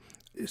Nor.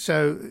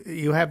 So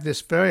you have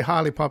this very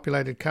highly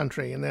populated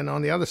country, and then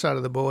on the other side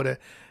of the border,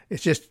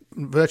 it's just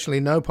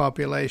virtually no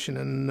population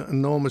and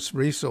enormous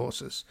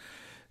resources.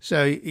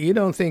 So you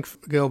don't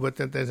think, Gilbert,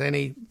 that there's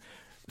any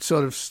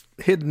sort of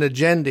hidden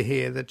agenda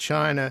here, that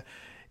China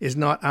is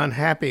not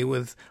unhappy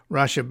with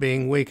Russia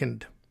being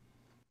weakened?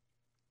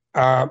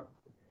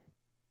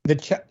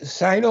 The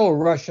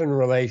Sino-Russian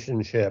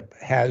relationship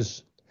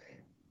has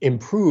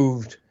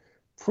improved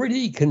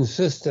pretty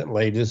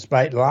consistently,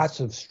 despite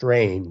lots of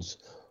strains,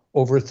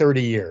 over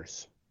 30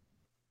 years.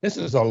 This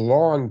is a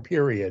long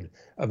period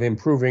of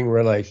improving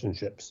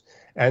relationships.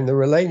 And the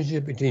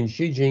relationship between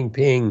Xi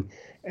Jinping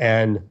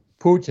and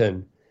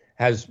Putin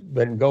has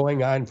been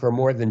going on for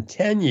more than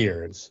 10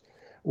 years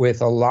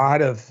with a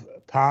lot of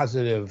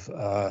positive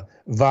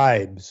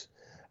vibes.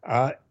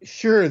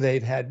 Sure,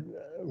 they've had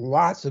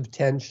lots of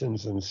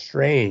tensions and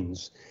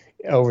strains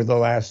over the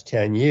last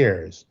 10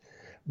 years.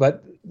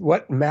 But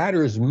what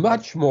matters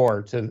much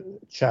more to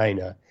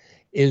China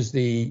is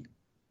the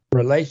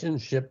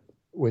relationship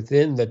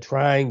within the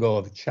triangle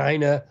of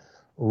China,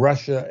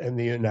 Russia, and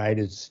the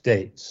United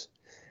States.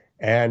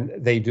 And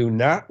they do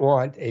not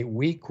want a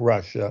weak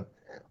Russia,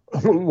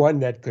 one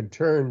that could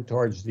turn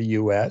towards the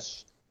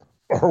U.S.,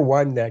 or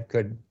one that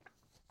could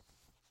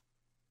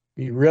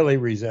be really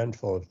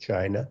resentful of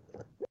China.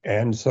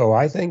 And so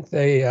I think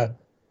they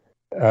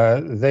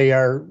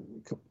are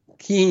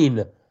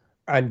keen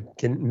on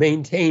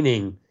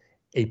maintaining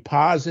a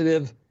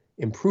positive,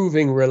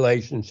 improving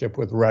relationship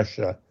with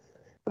Russia,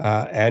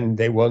 and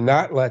they will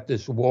not let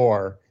this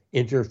war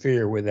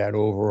interfere with that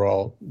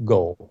overall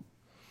goal.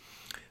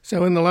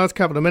 So in the last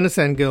couple of minutes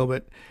then,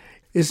 Gilbert,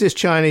 is this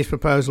Chinese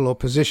proposal, or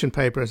position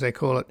paper as they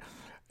call it,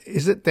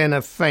 is it then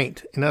a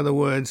feint? In other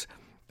words,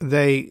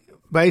 they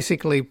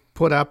basically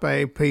put up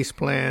a peace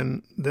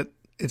plan that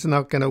it's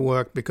not going to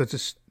work because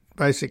it's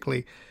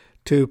basically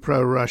too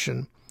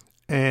pro-Russian,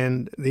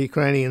 and the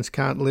Ukrainians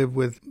can't live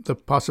with the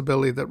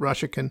possibility that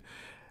Russia can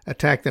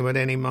attack them at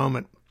any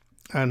moment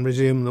and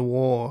resume the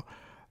war.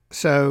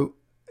 So,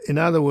 in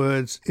other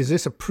words, is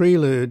this a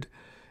prelude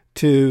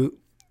to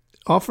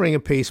offering a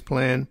peace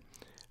plan,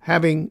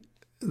 having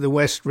the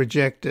West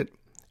reject it,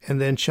 and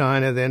then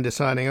China then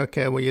deciding,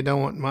 okay, well, you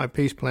don't want my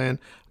peace plan,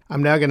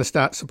 I'm now going to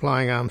start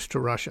supplying arms to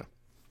Russia?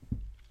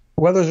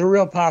 Well, there's a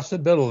real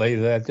possibility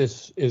that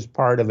this is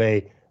part of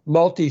a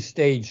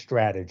multi-stage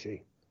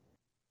strategy.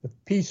 The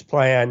peace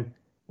plan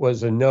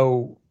was a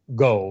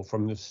no-go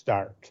from the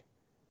start,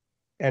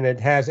 and it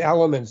has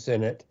elements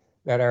in it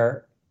that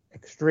are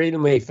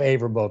extremely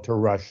favorable to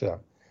Russia,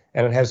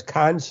 and it has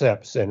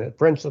concepts in it,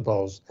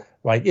 principles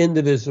like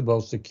indivisible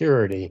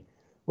security,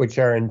 which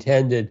are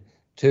intended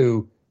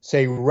to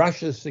say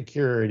Russia's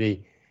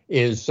security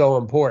is so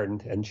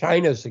important and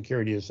China's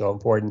security is so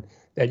important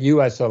that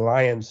U.S.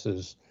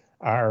 alliances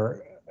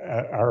are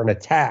an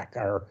attack,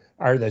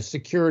 are the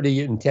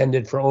security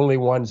intended for only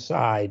one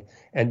side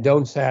and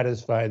don't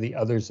satisfy the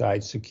other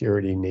side's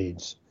security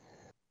needs.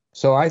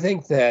 So I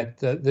think that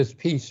this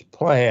peace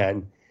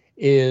plan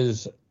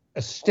is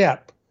a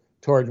step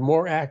toward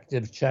more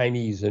active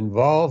Chinese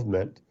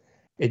involvement.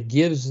 It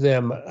gives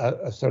them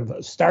a sort of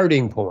a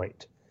starting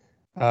point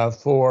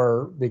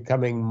for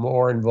becoming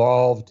more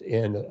involved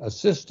in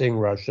assisting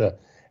Russia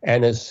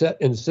and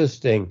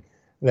insisting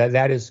that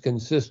that is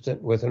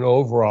consistent with an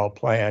overall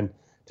plan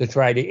to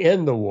try to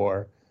end the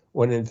war,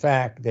 when in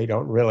fact they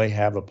don't really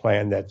have a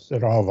plan that's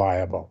at all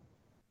viable.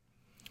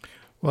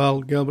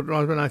 Well, Gilbert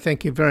Rosman, I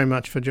thank you very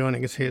much for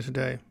joining us here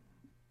today.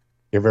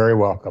 You're very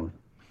welcome.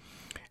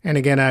 And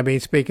again, I've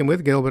been speaking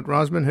with Gilbert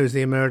Rosman, who's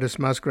the Emeritus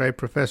Musgrave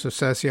Professor of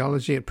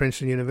Sociology at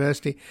Princeton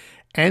University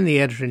and the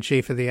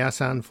Editor-in-Chief of the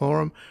ASEAN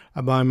Forum,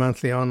 a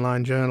bi-monthly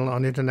online journal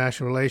on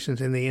international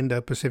relations in the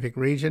Indo-Pacific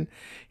region.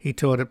 He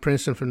taught at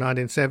Princeton from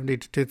 1970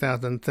 to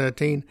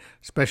 2013,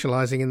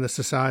 specializing in the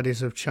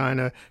societies of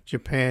China,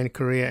 Japan,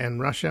 Korea,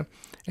 and Russia.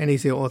 And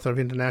he's the author of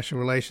International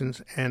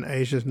Relations and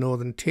Asia's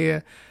Northern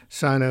Tier,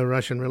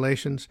 Sino-Russian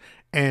Relations,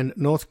 and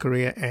North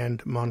Korea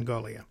and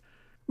Mongolia.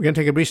 We're going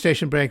to take a brief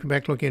station break and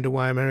back looking into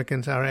why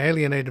Americans are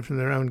alienated from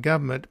their own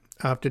government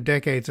after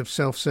decades of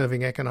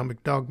self-serving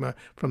economic dogma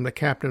from the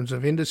captains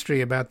of industry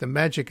about the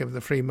magic of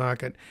the free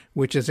market,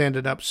 which has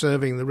ended up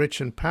serving the rich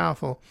and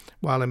powerful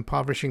while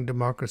impoverishing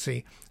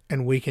democracy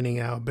and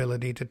weakening our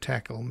ability to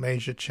tackle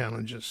major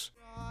challenges.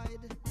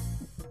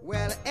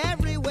 Well,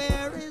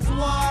 everywhere is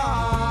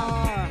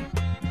war.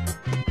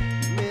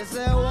 Miss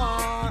a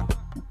war.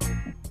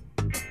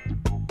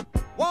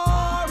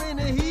 War in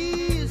the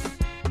east.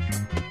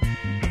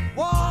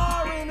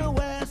 War in the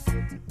west.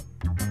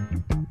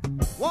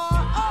 War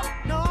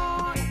up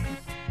north.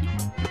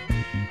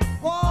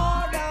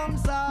 War down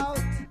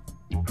south.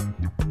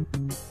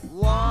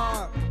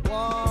 War,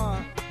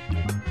 war.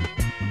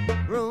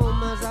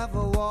 Rumors of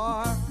a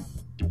war.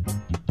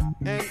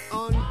 And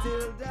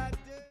until that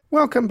day.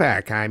 Welcome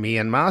back. I'm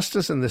Ian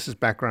Masters, and this is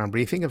Background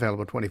Briefing,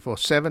 available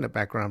 24/7 at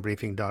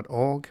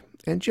backgroundbriefing.org.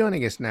 And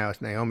joining us now is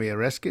Naomi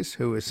Oreskes,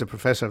 who is a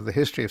professor of the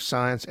history of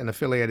science and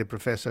affiliated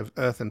professor of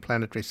earth and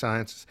planetary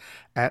sciences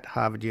at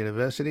Harvard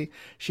University.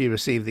 She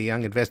received the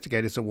Young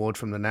Investigators Award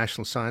from the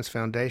National Science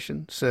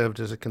Foundation, served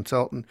as a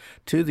consultant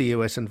to the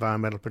U.S.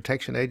 Environmental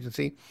Protection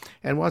Agency,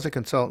 and was a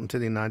consultant to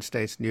the United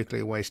States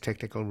Nuclear Waste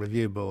Technical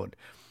Review Board.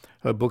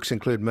 Her books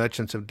include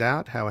Merchants of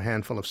Doubt, How a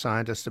Handful of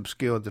Scientists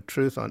Obscured the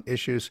Truth on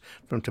Issues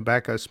from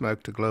Tobacco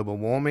Smoke to Global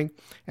Warming,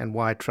 and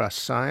Why Trust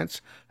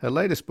Science. Her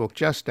latest book,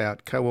 just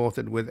out,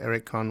 co-authored with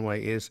Eric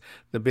Conway, is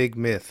The Big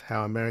Myth,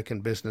 How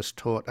American Business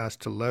Taught Us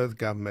to Loathe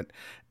Government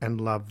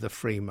and Love the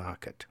Free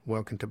Market.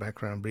 Welcome to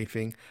Background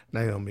Briefing,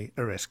 Naomi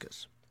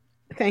Oreskes.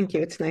 Thank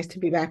you. It's nice to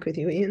be back with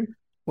you, Ian.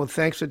 Well,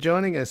 thanks for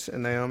joining us,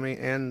 Naomi.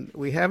 And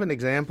we have an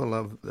example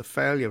of the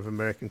failure of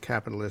American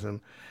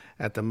capitalism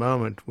at the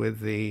moment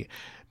with the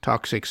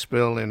toxic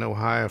spill in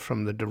Ohio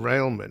from the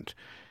derailment.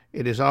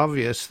 It is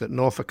obvious that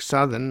Norfolk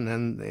Southern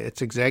and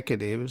its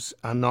executives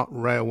are not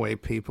railway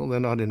people. They're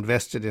not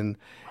invested in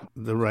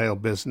the rail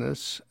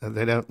business.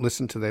 They don't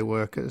listen to their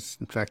workers.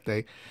 In fact,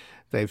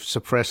 they've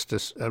suppressed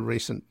a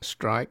recent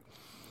strike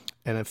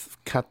and have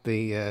cut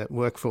the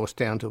workforce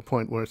down to a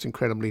point where it's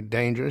incredibly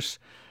dangerous.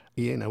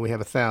 We have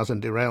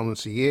 1,000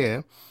 derailments a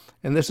year,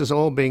 and this is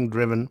all being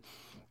driven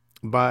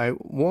by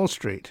Wall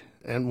Street.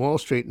 And Wall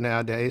Street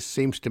nowadays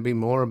seems to be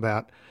more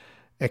about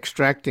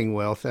extracting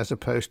wealth as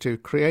opposed to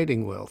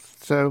creating wealth.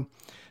 So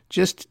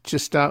just to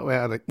start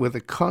with a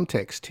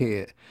context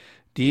here,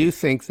 do you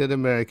think that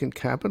American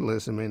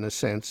capitalism, in a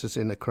sense, is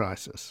in a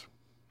crisis?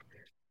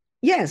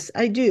 Yes,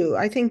 I do.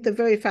 I think the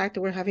very fact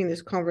that we're having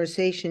this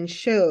conversation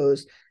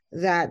shows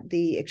that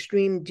the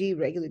extreme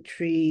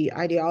deregulatory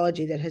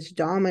ideology that has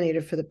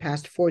dominated for the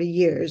past 40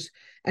 years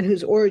and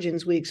whose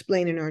origins we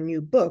explain in our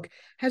new book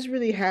has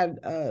really had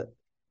a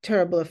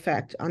terrible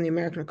effect on the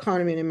American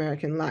economy and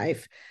American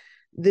life.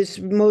 This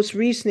most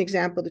recent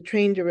example, the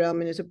train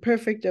derailment, is a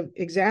perfect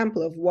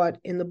example of what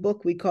in the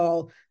book we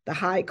call the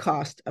high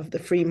cost of the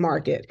free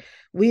market.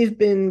 We've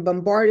been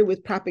bombarded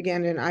with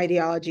propaganda and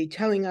ideology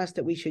telling us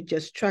that we should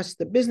just trust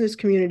the business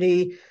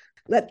community,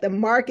 let the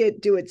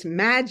market do its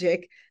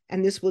magic,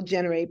 and this will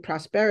generate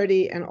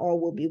prosperity and all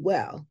will be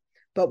well.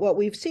 But what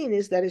we've seen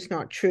is that it's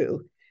not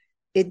true.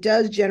 It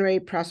does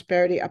generate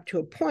prosperity up to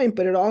a point,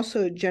 but it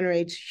also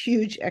generates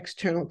huge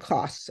external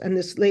costs. And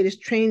this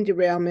latest train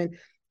derailment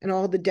and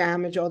all the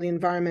damage, all the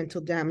environmental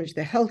damage,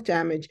 the health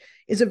damage,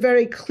 is a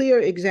very clear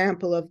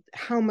example of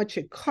how much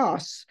it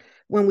costs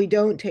when we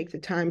don't take the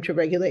time to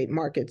regulate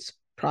markets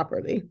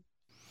properly.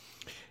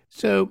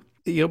 So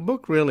your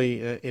book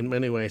really, in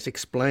many ways,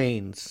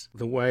 explains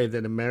the way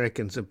that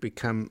Americans have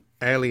become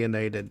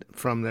alienated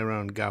from their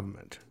own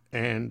government.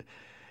 And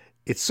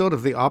it's sort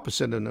of the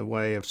opposite in a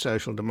way of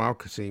social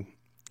democracy,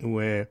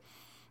 where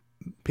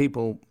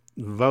people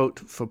vote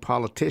for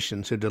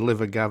politicians who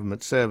deliver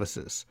government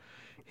services.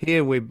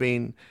 Here we've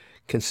been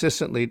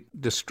consistently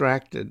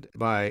distracted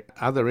by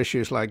other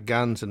issues like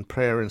guns and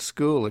prayer in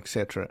school,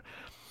 etc.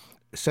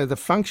 So the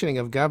functioning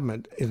of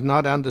government is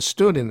not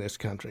understood in this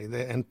country,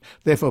 and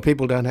therefore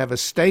people don't have a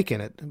stake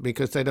in it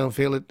because they don't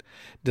feel it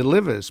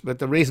delivers. But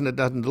the reason it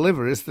doesn't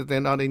deliver is that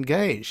they're not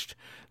engaged.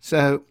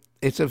 So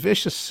it's a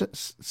vicious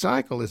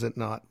cycle, is it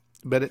not?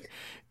 But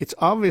it's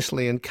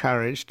obviously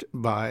encouraged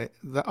by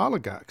the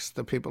oligarchs,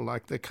 the people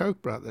like the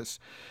Koch brothers,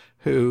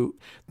 who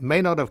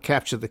may not have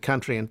captured the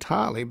country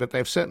entirely, but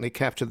they've certainly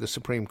captured the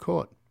Supreme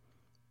Court.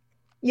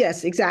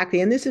 Yes,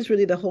 exactly. And this is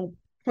really the whole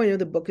point of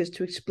the book, is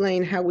to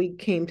explain how we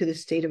came to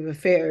this state of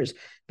affairs.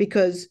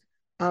 Because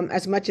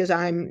as much as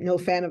I'm no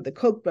fan of the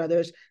Koch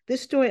brothers,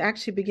 this story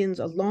actually begins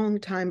a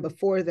long time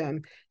before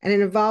them. And it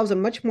involves a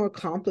much more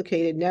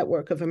complicated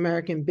network of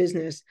American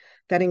business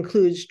that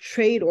includes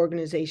trade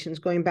organizations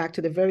going back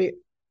to the very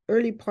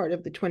early part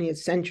of the 20th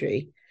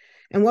century.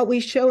 And what we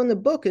show in the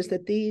book is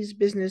that these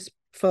business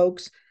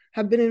folks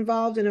have been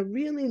involved in a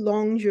really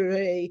longue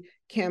durée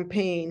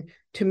campaign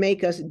to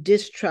make us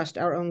distrust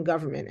our own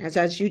government,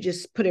 as you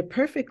just put it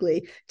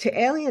perfectly, to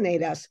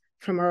alienate us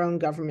from our own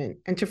government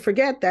and to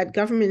forget that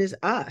government is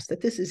us,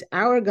 that this is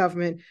our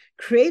government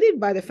created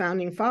by the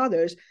founding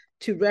fathers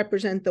to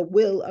represent the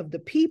will of the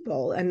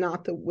people and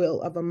not the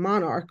will of a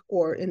monarch,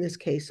 or in this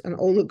case, an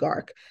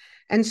oligarch.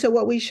 And so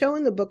what we show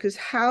in the book is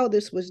how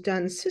this was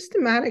done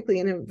systematically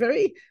in a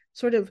very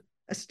sort of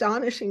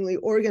astonishingly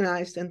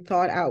organized and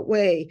thought out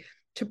way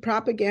to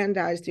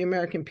propagandize the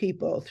American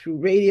people through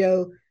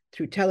radio,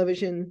 through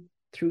television,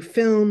 through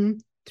film,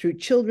 through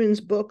children's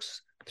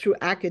books, through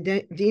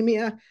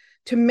academia,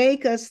 to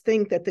make us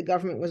think that the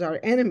government was our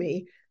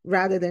enemy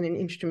rather than an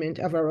instrument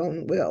of our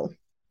own will.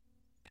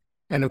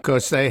 And of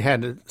course, they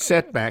had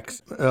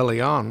setbacks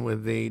early on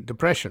with the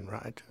Depression,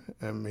 right?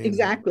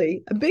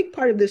 Exactly. A big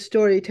part of this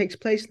story takes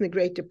place in the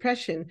Great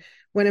Depression,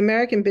 when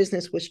American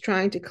business was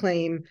trying to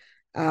claim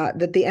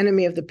that the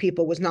enemy of the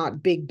people was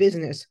not big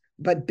business,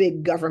 but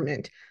big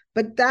government.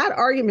 But that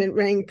argument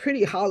rang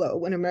pretty hollow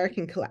when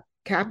American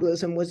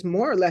capitalism was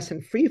more or less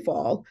in free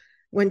fall,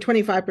 when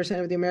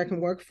 25% of the American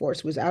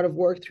workforce was out of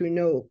work through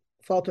no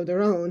fault of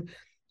their own,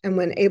 and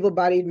when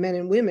able-bodied men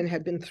and women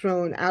had been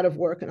thrown out of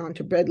work and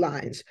onto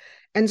breadlines.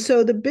 And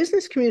so the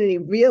business community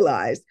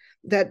realized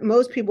that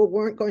most people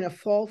weren't going to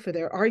fall for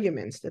their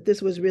arguments, that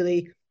this was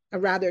really a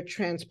rather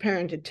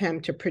transparent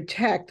attempt to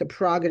protect the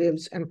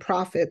prerogatives and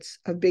profits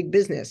of big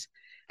business.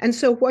 And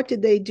so what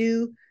did they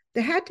do?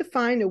 They had to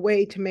find a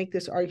way to make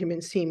this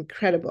argument seem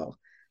credible.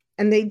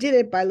 And they did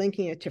it by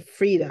linking it to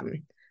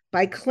freedom.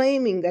 by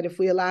claiming that if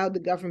we allowed the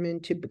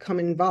government to become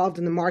involved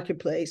in the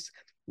marketplace,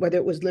 whether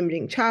it was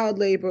limiting child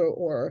labor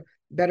or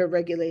better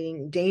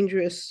regulating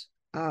dangerous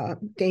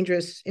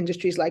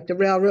industries like the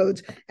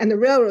railroads, and the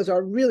railroads are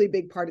a really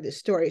big part of this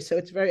story. So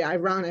it's very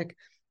ironic,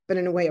 but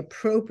in a way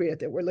appropriate,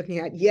 that we're looking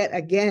at yet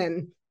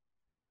again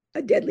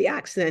a deadly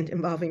accident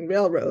involving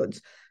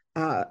railroads.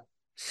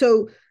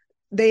 So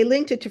they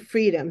linked it to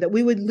freedom, that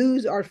we would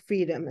lose our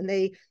freedom. And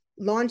they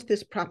launched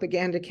this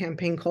propaganda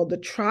campaign called the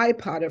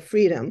Tripod of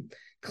Freedom,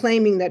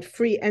 claiming that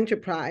free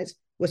enterprise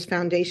was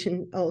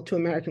foundational to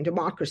American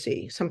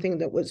democracy, something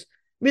that was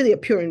really a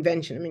pure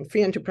invention. I mean,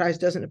 free enterprise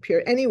doesn't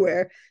appear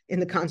anywhere in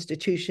the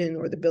Constitution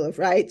or the Bill of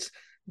Rights,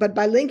 but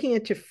by linking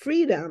it to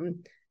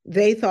freedom,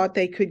 they thought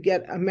they could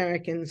get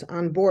Americans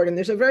on board. And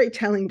there's a very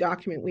telling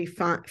document we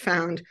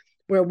found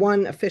where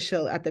one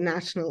official at the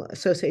National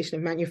Association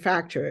of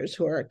Manufacturers,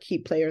 who are a key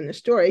player in the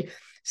story,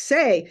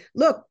 say,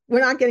 look, we're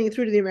not getting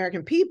through to the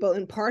American people,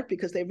 in part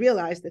because they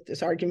realize that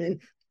this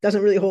argument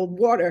doesn't really hold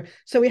water.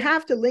 So we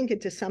have to link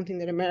it to something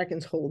that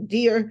Americans hold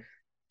dear,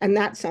 and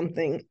that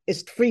something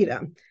is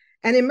freedom.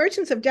 And in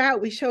Merchants of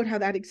Doubt, we showed how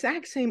that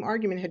exact same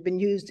argument had been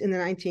used in the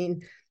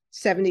 1970s,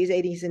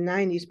 80s, and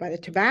 90s by the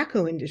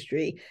tobacco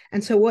industry.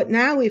 And so what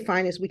now we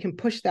find is we can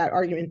push that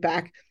argument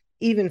back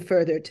even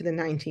further to the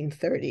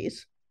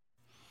 1930s.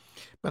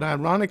 But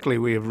ironically,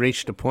 we have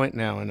reached a point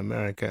now in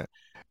America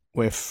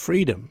where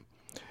freedom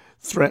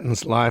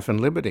threatens life and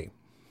liberty.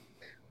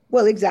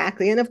 Well,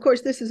 exactly. And of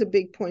course, this is a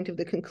big point of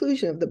the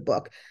conclusion of the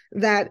book,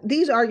 that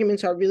these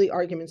arguments are really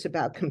arguments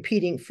about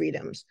competing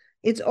freedoms.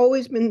 It's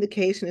always been the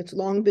case, and it's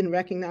long been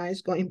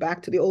recognized, going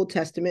back to the Old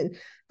Testament,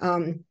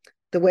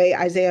 the way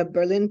Isaiah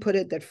Berlin put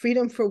it, that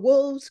freedom for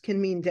wolves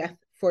can mean death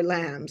for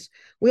lambs.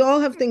 We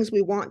all have things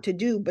we want to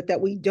do, but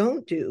that we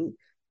don't do,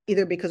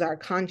 either because our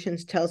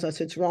conscience tells us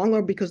it's wrong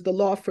or because the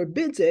law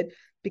forbids it,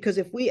 because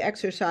if we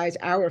exercise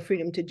our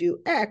freedom to do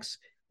X,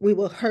 we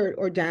will hurt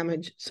or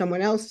damage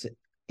someone else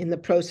in the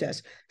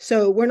process.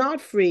 So we're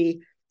not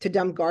free to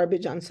dump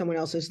garbage on someone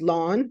else's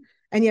lawn,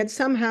 and yet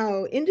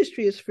somehow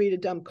industry is free to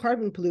dump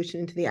carbon pollution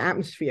into the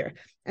atmosphere.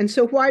 And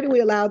so why do we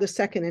allow the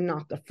second and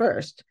not the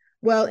first?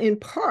 Well, in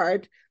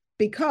part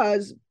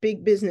because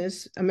big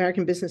business,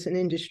 American business and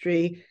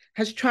industry,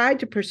 has tried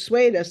to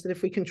persuade us that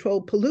if we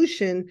control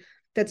pollution,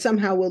 that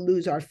somehow we'll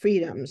lose our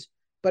freedoms.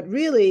 But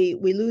really,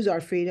 we lose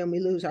our freedom, we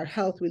lose our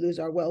health, we lose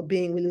our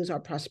well-being, we lose our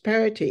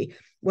prosperity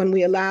when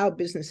we allow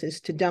businesses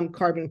to dump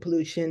carbon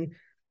pollution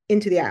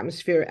into the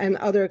atmosphere and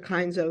other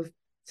kinds of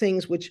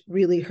things which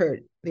really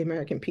hurt the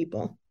American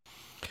people.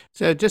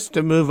 So just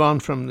to move on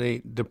from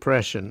the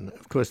Depression,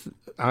 of course,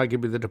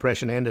 arguably the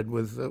Depression ended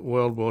with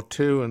World War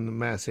II and the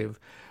massive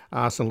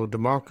arsenal of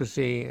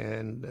democracy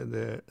and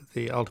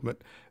the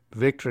ultimate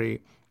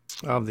victory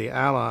of the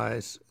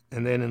Allies.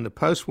 And then in the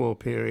post-war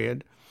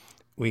period,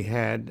 we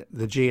had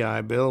the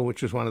GI Bill,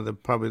 which was one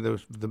of probably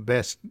the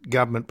best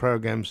government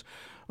programs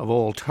of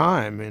all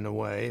time in a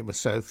way. It was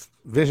so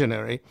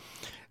visionary,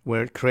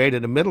 where it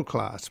created a middle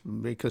class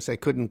because they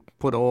couldn't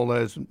put all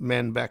those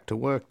men back to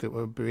work that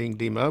were being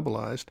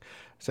demobilized.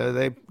 So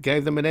they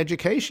gave them an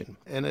education.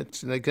 And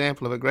it's an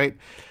example of a great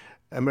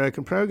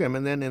American program.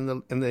 And then in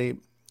the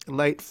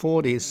late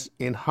 40s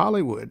in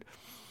Hollywood,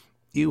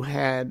 you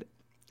had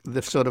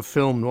the sort of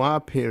film noir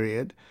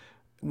period,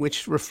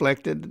 which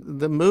reflected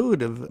the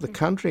mood of the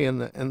country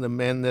and the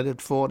men that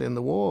had fought in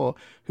the war,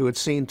 who had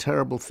seen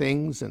terrible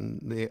things, and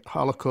the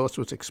Holocaust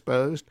was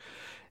exposed.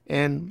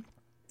 And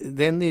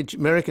then the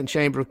American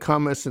Chamber of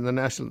Commerce and the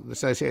National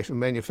Association of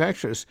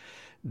Manufacturers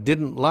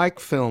didn't like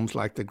films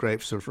like The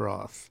Grapes of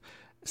Wrath.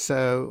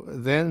 So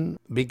then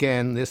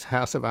began this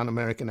House of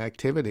Un-American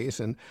Activities,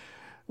 and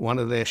one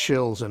of their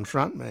shills and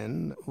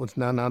frontmen was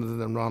none other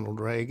than Ronald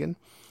Reagan.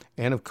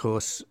 And of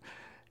course,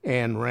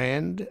 Ayn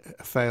Rand,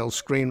 a failed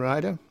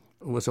screenwriter,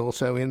 was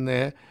also in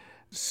there,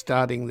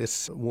 starting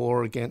this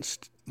war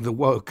against the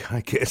woke,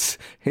 I guess,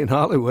 in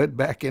Hollywood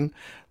back in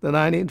the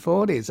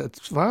 1940s.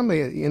 It's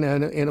finally, you know,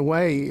 in a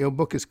way, your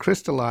book has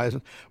crystallized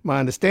my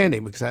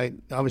understanding, because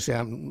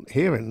I'm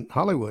here in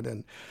Hollywood,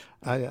 and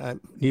I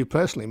knew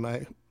personally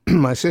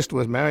my sister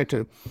was married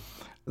to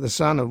the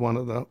son of one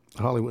of the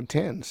Hollywood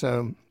 10,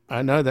 so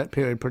I know that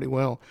period pretty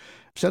well.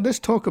 So let's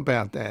talk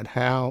about that,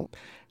 how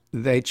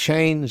they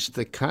changed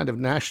the kind of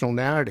national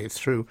narrative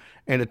through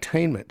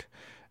entertainment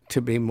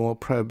to be more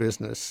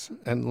pro-business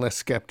and less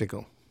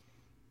skeptical.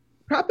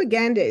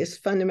 Propaganda is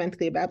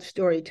fundamentally about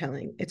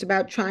storytelling. It's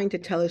about trying to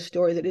tell a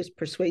story that is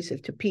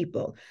persuasive to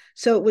people.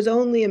 So it was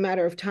only a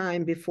matter of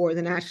time before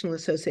the National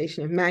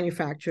Association of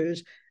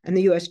Manufacturers and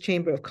the U.S.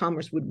 Chamber of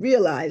Commerce would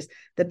realize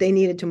that they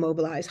needed to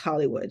mobilize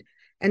Hollywood.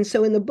 And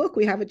so in the book,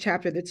 we have a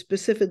chapter that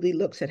specifically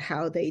looks at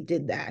how they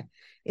did that.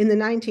 In the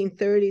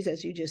 1930s,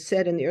 as you just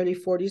said, in the early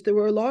 40s, there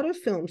were a lot of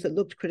films that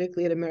looked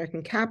critically at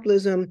American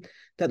capitalism,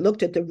 that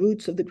looked at the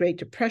roots of the Great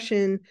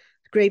Depression.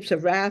 Grapes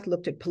of Wrath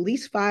looked at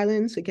police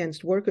violence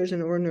against workers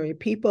and ordinary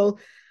people.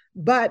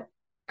 But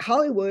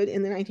Hollywood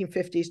in the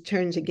 1950s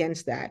turns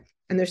against that.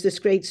 And there's this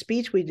great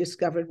speech we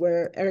discovered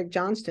where Eric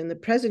Johnston, the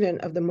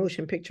president of the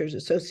Motion Pictures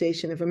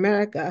Association of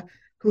America,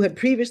 who had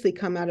previously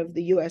come out of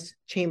the U.S.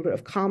 Chamber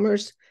of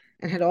Commerce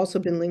and had also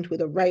been linked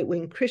with a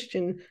right-wing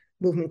Christian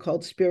movement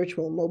called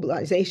Spiritual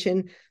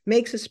Mobilization,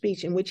 makes a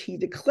speech in which he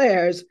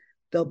declares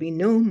there'll be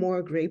no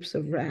more grapes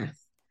of wrath.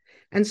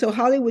 And so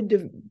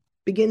Hollywood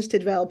begins to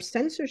develop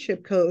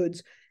censorship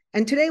codes.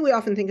 And today we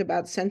often think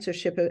about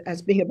censorship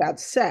as being about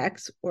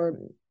sex, or,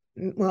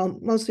 well,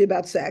 mostly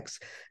about sex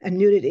and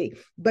nudity.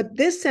 But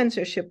this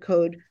censorship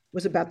code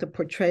was about the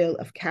portrayal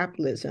of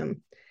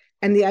capitalism.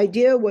 And the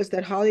idea was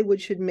that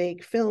Hollywood should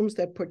make films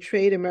that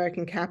portrayed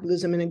American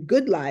capitalism in a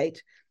good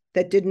light,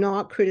 that did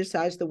not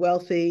criticize the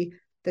wealthy,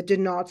 that did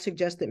not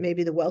suggest that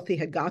maybe the wealthy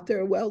had got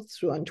their wealth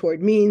through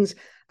untoward means,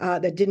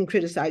 that didn't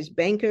criticize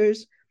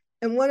bankers.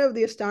 And one of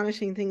the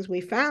astonishing things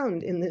we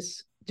found in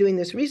this, doing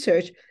this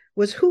research,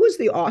 was who was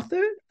the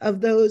author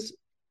of those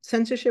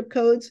censorship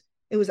codes?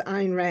 It was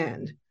Ayn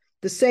Rand,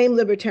 the same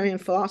libertarian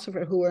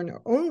philosopher who in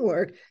her own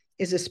work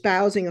is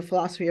espousing a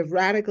philosophy of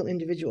radical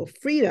individual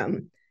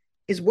freedom,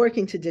 is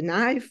working to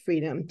deny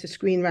freedom to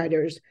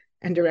screenwriters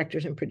and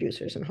directors and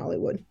producers in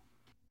Hollywood.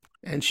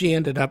 And she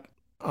ended up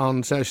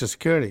on Social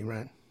Security,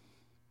 right?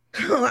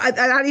 I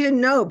don't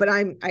even know, but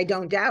I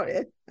don't doubt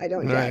it. I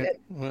don't doubt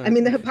it. Right. I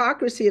mean, the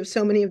hypocrisy of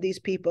so many of these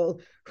people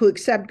who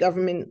accept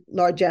government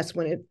largesse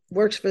when it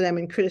works for them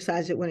and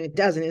criticize it when it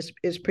doesn't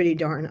is pretty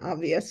darn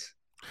obvious.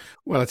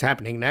 Well, it's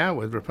happening now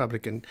with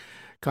Republican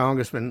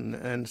congressmen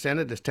and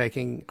senators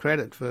taking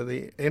credit for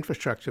the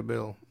infrastructure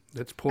bill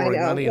that's pouring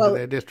money into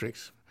their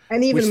districts,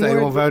 and even which they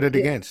all voted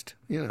against.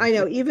 You know. I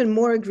know, even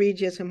more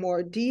egregious and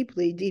more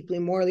deeply, deeply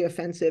morally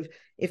offensive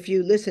if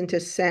you listen to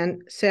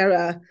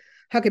Sarah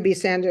Huckabee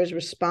Sanders'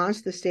 response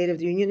to the State of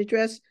the Union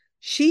address.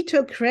 She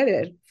took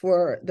credit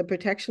for the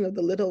protection of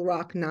the Little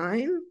Rock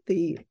Nine,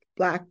 the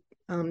Black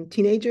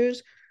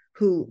teenagers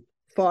who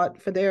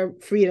fought for their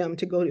freedom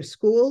to go to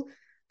school.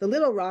 The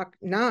Little Rock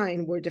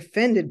Nine were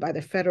defended by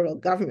the federal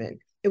government.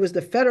 It was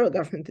the federal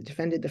government that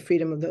defended the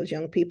freedom of those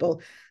young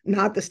people,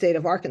 not the state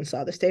of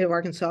Arkansas. The state of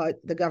Arkansas,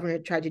 the governor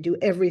tried to do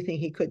everything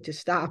he could to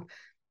stop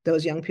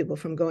those young people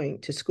from going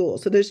to school.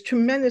 So there's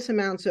tremendous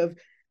amounts of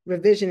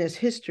revisionist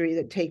history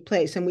that take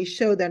place. And we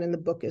show that in the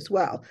book as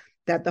well,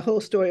 that the whole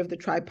story of the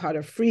tripod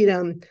of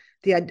freedom,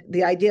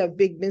 the idea of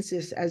big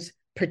business as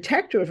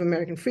protector of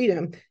American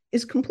freedom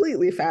is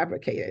completely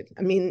fabricated.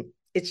 I mean,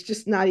 it's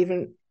just not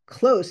even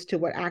close to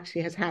what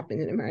actually has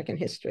happened in American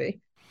history.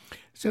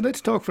 So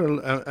let's talk for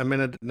a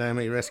minute,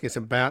 Naomi Oreskes,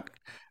 about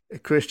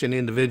Christian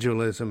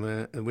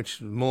individualism, which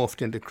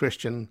morphed into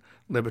Christian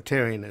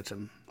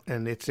libertarianism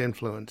and its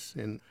influence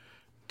in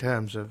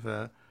terms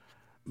of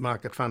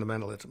market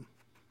fundamentalism.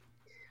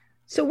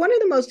 So one of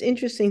the most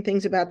interesting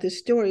things about this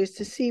story is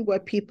to see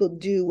what people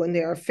do when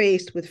they are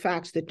faced with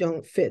facts that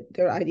don't fit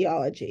their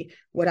ideology,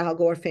 what Al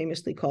Gore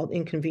famously called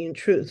inconvenient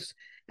truths.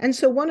 And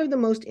so one of the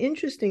most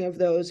interesting of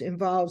those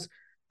involves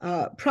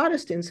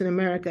Protestants in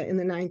America in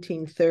the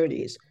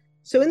 1930s.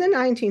 So in the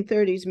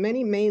 1930s,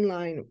 many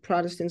mainline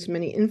Protestants,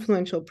 many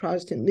influential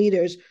Protestant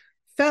leaders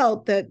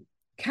felt that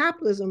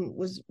capitalism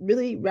was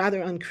really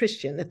rather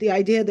unchristian, that the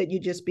idea that you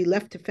just be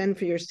left to fend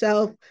for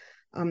yourself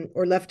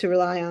or left to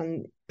rely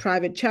on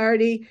private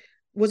charity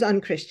was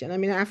unchristian. I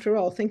mean, after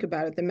all, think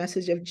about it. The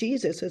message of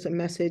Jesus is a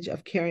message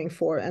of caring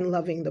for and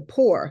loving the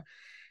poor.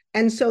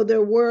 And so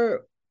there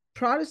were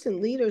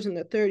Protestant leaders in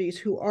the 30s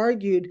who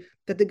argued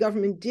that the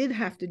government did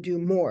have to do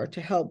more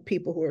to help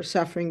people who were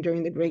suffering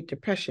during the Great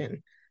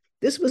Depression.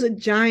 This was a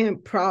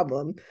giant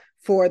problem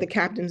for the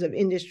captains of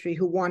industry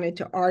who wanted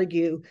to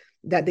argue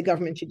that the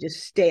government should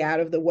just stay out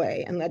of the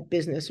way and let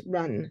business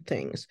run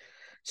things.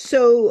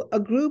 So a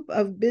group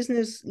of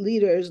business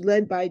leaders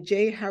led by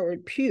J.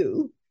 Howard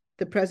Pugh,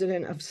 the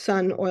president of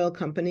Sun Oil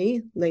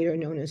Company, later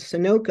known as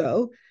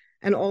Sunoco,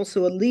 and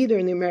also a leader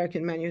in the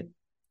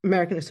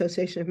American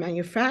Association of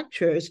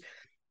Manufacturers,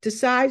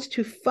 decides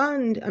to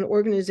fund an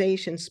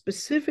organization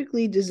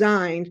specifically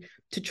designed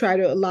to try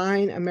to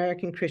align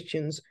American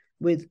Christians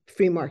with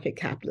free market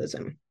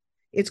capitalism.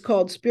 It's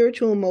called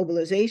Spiritual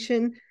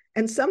Mobilization,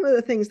 and some of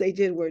the things they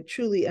did were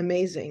truly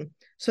amazing.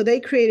 So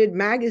they created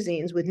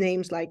magazines with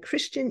names like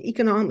Christian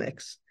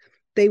Economics.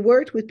 They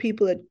worked with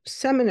people at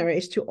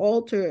seminaries to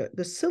alter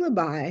the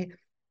syllabi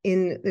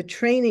in the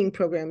training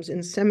programs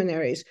in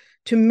seminaries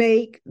to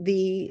make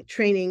the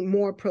training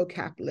more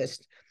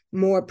pro-capitalist,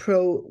 more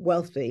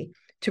pro-wealthy,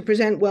 to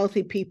present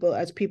wealthy people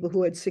as people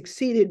who had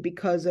succeeded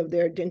because of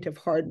their dint of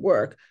hard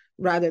work,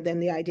 rather than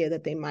the idea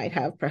that they might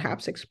have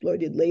perhaps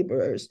exploited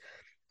laborers.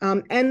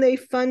 And they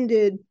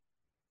funded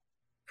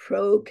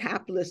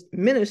pro-capitalist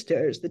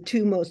ministers, the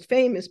two most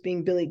famous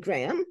being Billy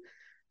Graham,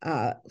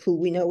 who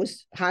we know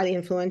was highly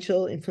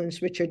influential,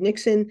 influenced Richard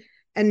Nixon,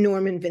 and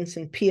Norman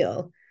Vincent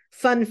Peale.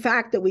 Fun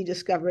fact that we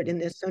discovered in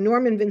this, so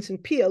Norman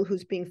Vincent Peale,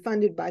 who's being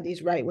funded by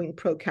these right-wing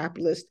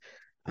pro-capitalist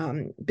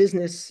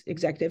business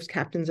executives,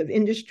 captains of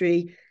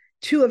industry,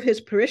 two of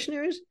his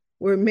parishioners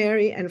were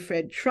Mary and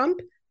Fred Trump,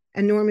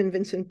 and Norman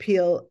Vincent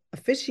Peale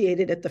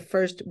officiated at the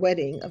first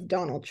wedding of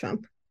Donald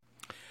Trump.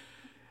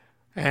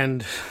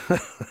 And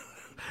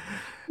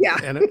yeah,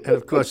 and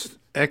of course,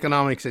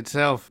 economics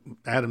itself,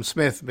 Adam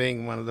Smith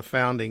being one of the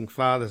founding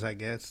fathers, I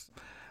guess,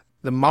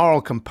 The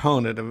moral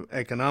component of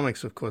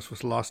economics, of course,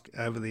 was lost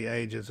over the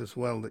ages as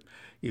well. That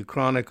you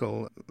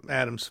chronicle,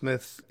 Adam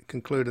Smith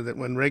concluded that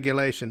when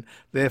regulation,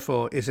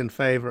 therefore, is in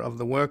favor of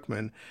the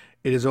workman,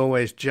 it is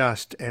always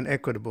just and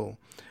equitable,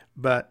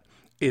 but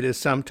it is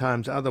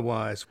sometimes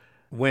otherwise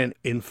when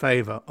in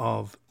favor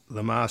of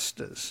the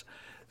masters.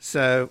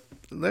 So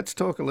let's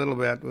talk a little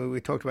about, we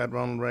talked about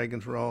Ronald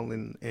Reagan's role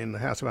in the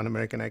House of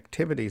Un-American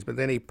Activities, but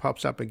then he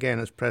pops up again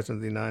as President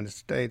of the United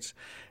States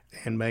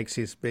and makes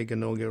his big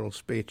inaugural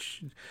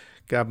speech,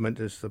 government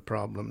is the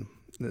problem,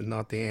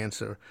 not the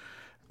answer.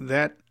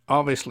 That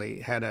obviously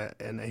had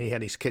and he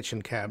had his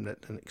kitchen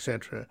cabinet and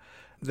etc.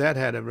 That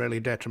had a really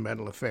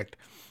detrimental effect.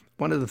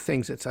 One of the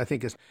things that I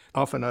think is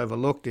often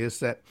overlooked is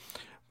that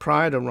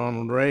prior to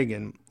Ronald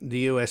Reagan, the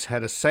U.S.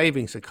 had a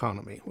savings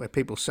economy where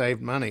people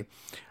saved money,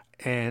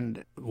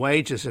 and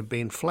wages have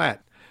been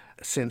flat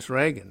since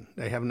Reagan.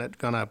 They haven't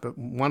gone up. But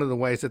one of the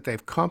ways that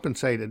they've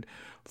compensated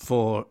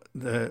for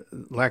the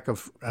lack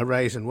of a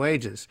raise in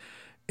wages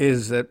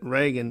is that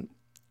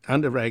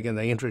under Reagan,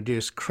 they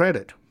introduced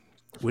credit,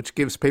 which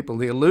gives people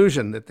the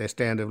illusion that their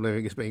standard of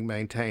living is being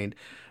maintained,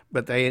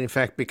 but they in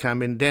fact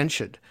become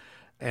indentured.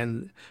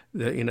 And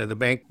the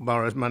bank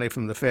borrows money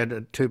from the Fed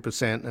at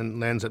 2% and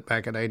lends it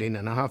back at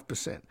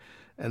 18.5%.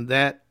 And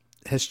that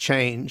has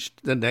changed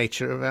the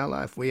nature of our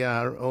life.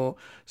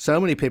 So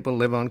many people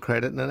live on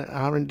credit and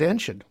are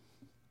indentured.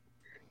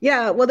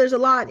 Yeah, well, there's a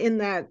lot in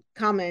that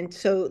comment.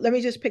 So let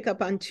me just pick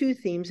up on two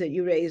themes that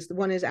you raised.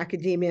 One is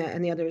academia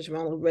and the other is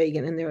Ronald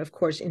Reagan, and they're, of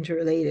course,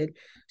 interrelated.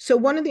 So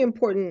one of the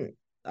important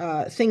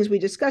things we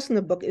discuss in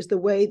the book is the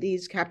way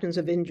these captains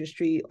of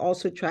industry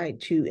also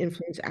tried to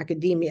influence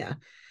academia.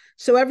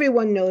 So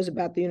everyone knows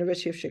about the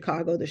University of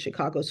Chicago, the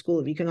Chicago School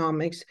of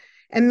Economics,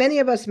 and many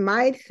of us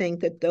might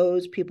think that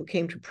those people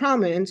came to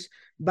prominence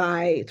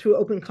through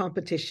open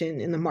competition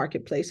in the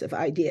marketplace of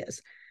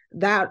ideas.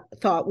 That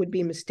thought would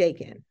be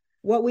mistaken.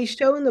 What we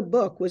show in the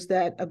book was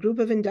that a group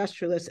of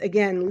industrialists,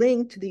 again,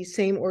 linked to these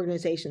same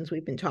organizations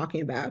we've been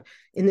talking about,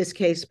 in this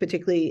case,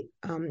 particularly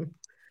an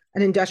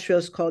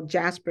industrialist called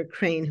Jasper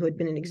Crane, who had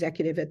been an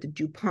executive at the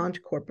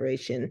DuPont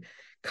Corporation,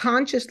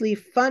 consciously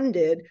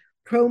funded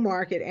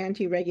pro-market,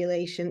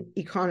 anti-regulation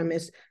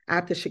economists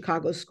at the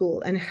Chicago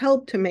School and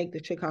helped to make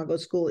the Chicago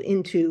School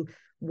into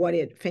what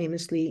it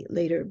famously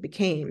later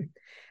became.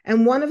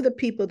 And one of the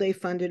people they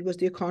funded was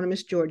the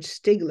economist George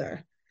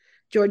Stigler.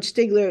 George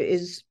Stigler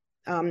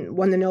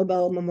won the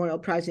Nobel Memorial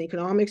Prize in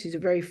Economics. He's a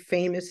very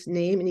famous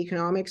name in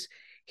economics.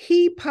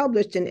 He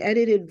published an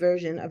edited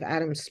version of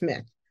Adam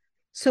Smith.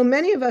 So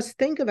many of us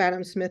think of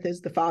Adam Smith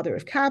as the father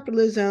of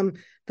capitalism,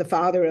 the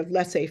father of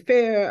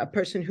laissez-faire, a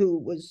person who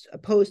was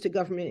opposed to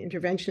government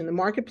intervention in the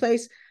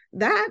marketplace.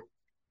 That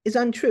is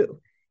untrue.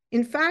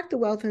 In fact, The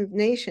Wealth of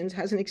Nations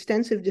has an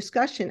extensive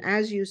discussion,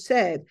 as you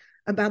said,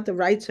 about the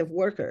rights of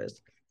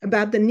workers,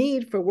 about the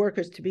need for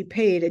workers to be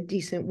paid a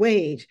decent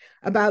wage,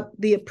 about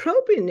the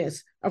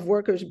appropriateness of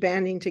workers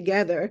banding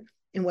together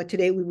in what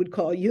today we would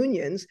call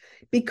unions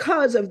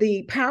because of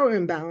the power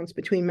imbalance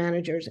between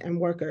managers and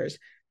workers.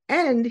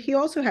 And he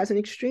also has an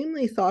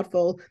extremely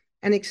thoughtful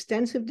and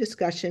extensive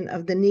discussion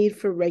of the need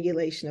for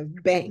regulation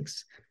of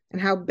banks and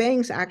how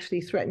banks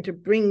actually threaten to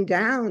bring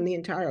down the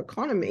entire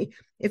economy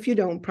if you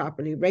don't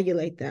properly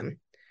regulate them.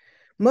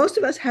 Most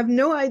of us have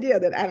no idea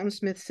that Adam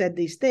Smith said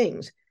these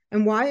things.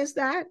 And why is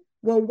that?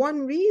 Well,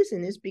 one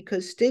reason is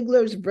because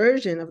Stigler's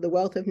version of The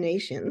Wealth of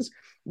Nations,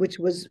 which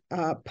was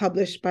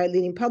published by a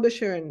leading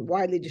publisher and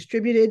widely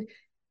distributed,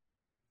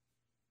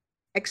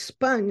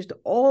 expunged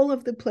all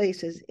of the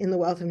places in The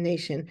Wealth of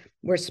Nations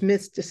where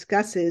Smith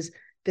discusses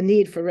the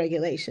need for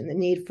regulation, the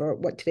need for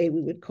what today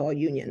we would call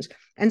unions.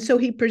 And so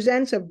he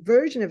presents a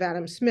version of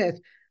Adam Smith,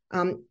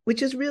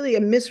 which is really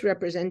a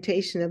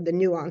misrepresentation of the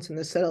nuance and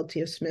the subtlety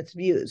of Smith's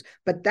views.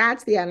 But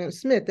that's the Adam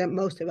Smith that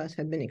most of us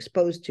have been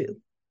exposed to.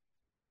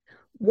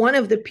 One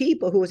of the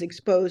people who was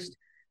exposed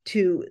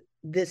to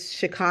this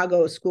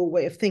Chicago school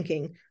way of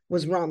thinking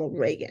was Ronald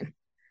Reagan.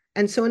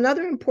 And so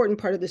another important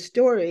part of the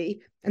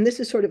story, and this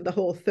is sort of the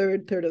whole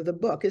third of the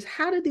book, is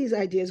how did these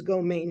ideas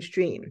go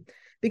mainstream?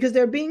 Because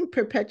they're being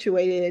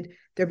perpetuated,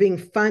 they're being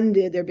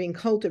funded, they're being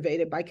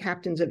cultivated by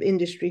captains of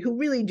industry who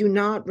really do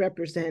not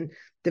represent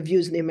the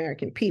views of the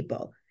American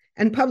people.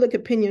 And public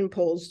opinion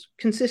polls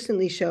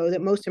consistently show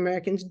that most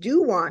Americans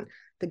do want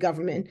the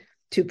government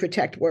to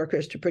protect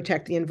workers, to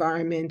protect the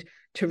environment,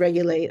 to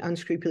regulate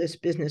unscrupulous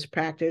business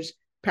practices,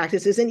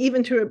 and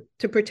even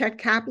to protect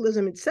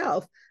capitalism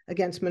itself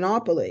against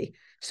monopoly.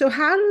 So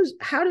how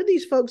do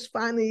these folks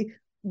finally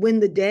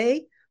win the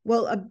day?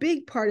 Well, a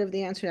big part of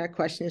the answer to that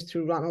question is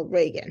through Ronald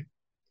Reagan.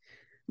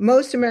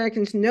 Most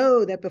Americans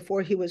know that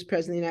before he was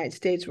president of the United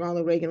States,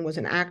 Ronald Reagan was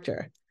an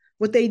actor.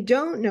 What they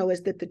don't know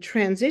is that the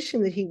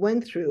transition that he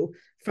went through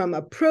from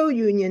a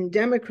pro-union,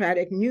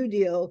 democratic, New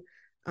Deal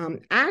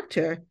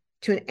actor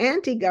to an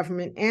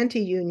anti-government,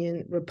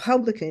 anti-union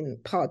Republican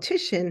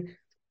politician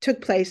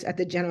took place at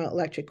the General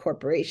Electric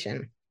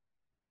Corporation.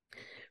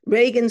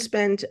 Reagan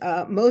spent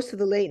most of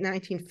the late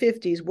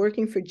 1950s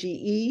working for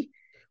GE,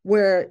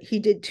 where he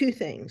did two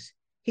things.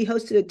 he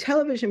hosted a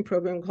television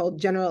program called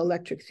General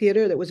Electric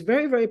Theater that was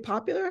very, very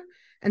popular.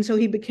 And so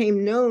he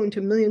became known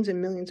to millions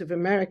and millions of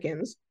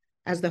Americans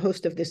as the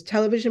host of this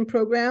television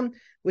program,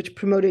 which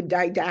promoted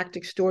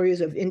didactic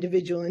stories of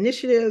individual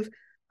initiative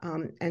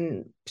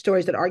and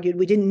stories that argued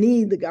we didn't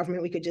need the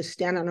government, we could just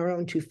stand on our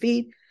own 2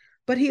 feet.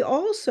 But he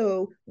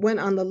also went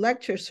on the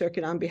lecture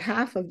circuit on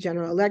behalf of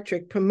General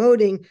Electric,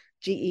 promoting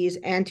GE's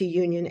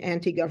anti-union,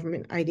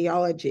 anti-government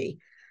ideology.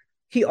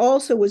 He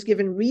also was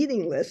given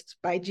reading lists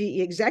by GE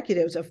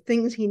executives of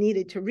things he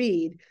needed to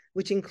read,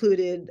 which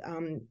included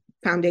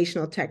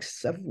foundational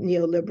texts of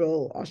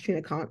neoliberal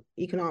Austrian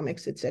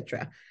economics,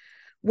 etc.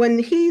 When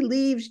he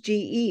leaves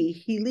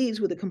GE, he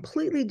leaves with a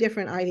completely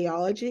different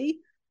ideology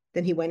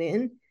than he went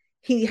in.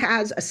 He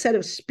has a set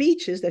of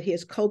speeches that he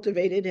has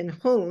cultivated and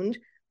honed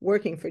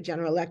working for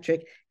General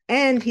Electric,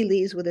 and he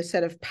leaves with a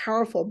set of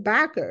powerful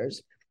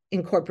backers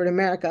in corporate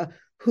America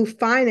who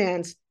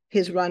financed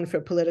his run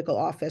for political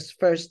office,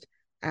 first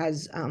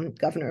as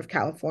governor of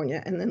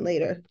California, and then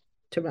later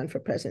to run for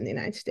president of the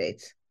United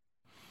States.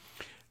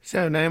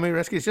 So, Naomi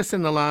Oreskes, just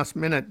in the last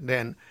minute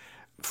then,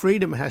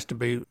 freedom has to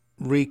be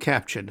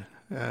recaptured.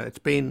 It's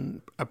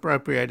been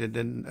appropriated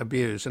and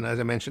abused. And as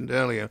I mentioned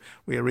earlier,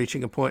 we are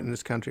reaching a point in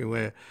this country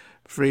where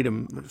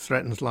freedom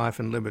threatens life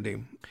and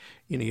liberty.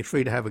 You know, you're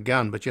free to have a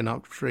gun, but you're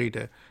not free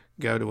to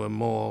go to a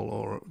mall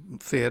or a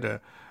theater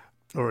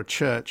or a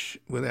church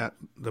without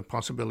the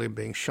possibility of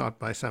being shot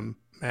by some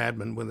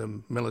madman with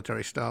a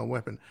military-style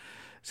weapon.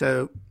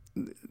 So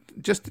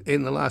just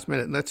in the last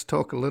minute, let's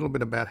talk a little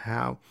bit about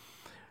how,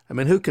 I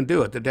mean, who can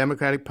do it? The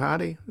Democratic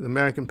Party, the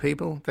American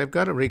people? They've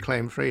got to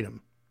reclaim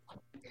freedom.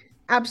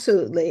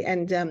 Absolutely.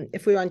 And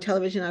if we were on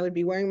television, I would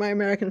be wearing my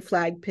American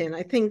flag pin.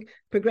 I think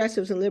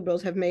progressives and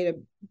liberals have made a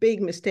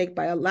big mistake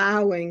by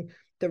allowing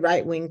the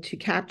right wing to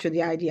capture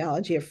the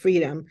ideology of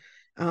freedom.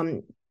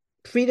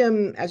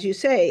 Freedom, as you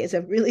say, is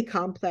a really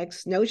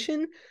complex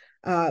notion.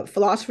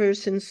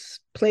 Philosophers since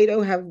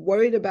Plato have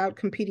worried about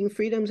competing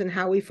freedoms and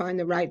how we find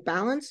the right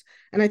balance.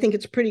 And I think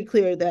it's pretty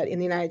clear that in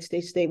the United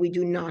States today, we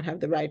do not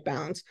have the right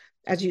balance.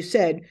 As you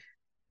said,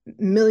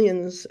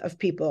 millions of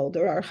people,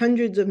 there are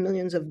hundreds of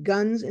millions of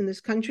guns in this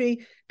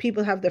country.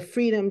 People have the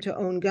freedom to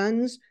own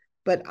guns,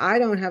 but I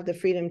don't have the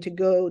freedom to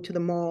go to the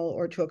mall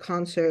or to a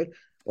concert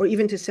or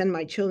even to send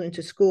my children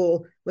to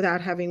school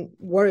without having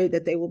worried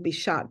that they will be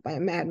shot by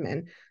a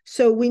madman.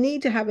 So we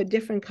need to have a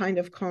different kind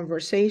of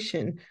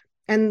conversation.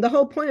 And the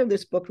whole point of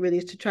this book really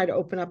is to try to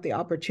open up the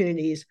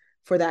opportunities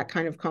for that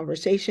kind of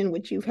conversation,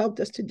 which you've helped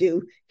us to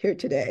do here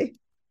today.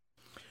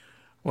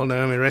 Well,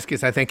 Naomi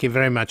Oreskes, I thank you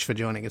very much for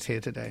joining us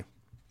here today.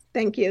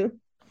 Thank you.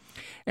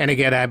 And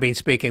again, I've been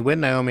speaking with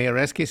Naomi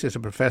Oreskes, who's a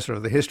professor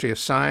of the history of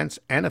science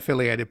and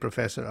affiliated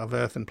professor of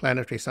earth and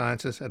planetary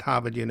sciences at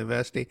Harvard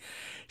University.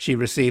 She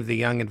received the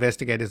Young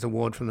Investigators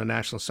Award from the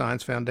National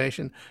Science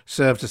Foundation,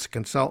 served as a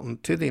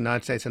consultant to the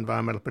United States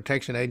Environmental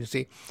Protection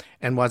Agency,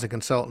 and was a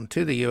consultant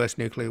to the U.S.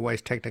 Nuclear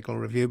Waste Technical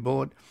Review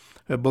Board.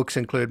 Her books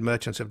include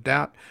Merchants of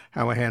Doubt,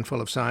 How a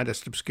Handful of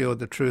Scientists Obscured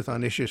the Truth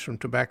on Issues from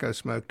Tobacco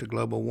Smoke to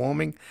Global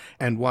Warming,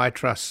 and Why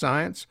Trust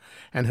Science.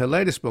 And her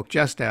latest book,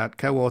 just out,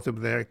 co-authored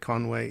with Eric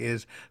Conway,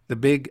 is The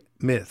Big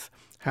Myth,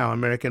 How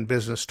American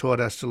Business Taught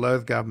Us to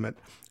Loathe Government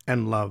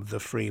and Love the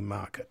Free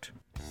Market.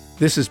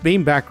 This has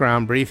been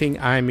Background Briefing.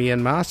 I'm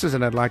Ian Masters,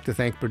 and I'd like to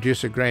thank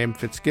producer Graham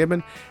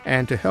Fitzgibbon.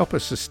 And to help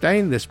us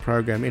sustain this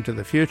program into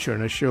the future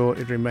and assure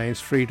it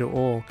remains free to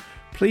all,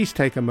 please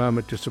take a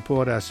moment to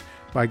support us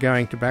by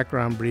going to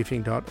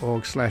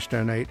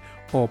backgroundbriefing.org/donate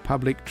or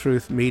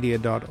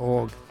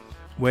publictruthmedia.org,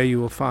 where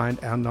you will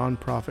find our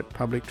non-profit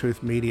Public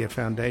Truth Media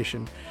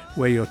Foundation,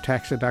 where your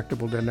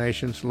tax-deductible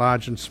donations,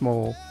 large and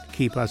small,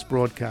 keep us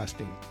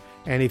broadcasting.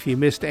 And if you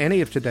missed any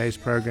of today's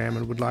program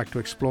and would like to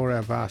explore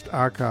our vast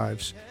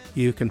archives,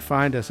 you can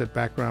find us at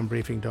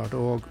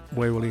backgroundbriefing.org,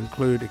 where we'll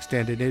include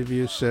extended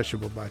interviews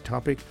searchable by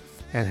topic,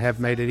 and have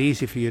made it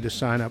easy for you to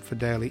sign up for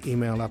daily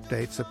email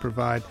updates that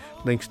provide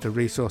links to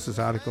resources,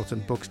 articles,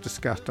 and books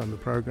discussed on the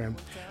program.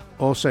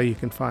 Also, you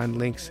can find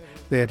links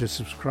there to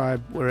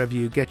subscribe wherever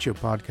you get your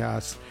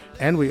podcasts,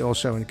 and we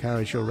also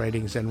encourage your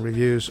ratings and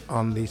reviews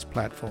on these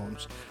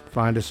platforms.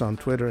 Find us on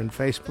Twitter and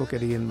Facebook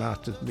at Ian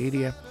Masters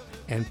Media,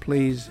 and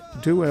please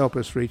do help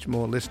us reach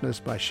more listeners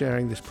by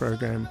sharing this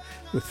program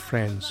with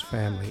friends,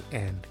 family,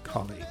 and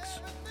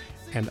colleagues.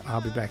 And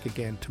I'll be back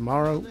again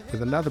tomorrow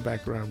with another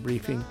Background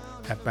Briefing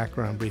at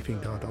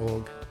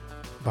backgroundbriefing.org.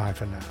 Bye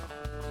for now.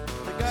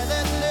 The guy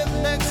that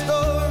lived next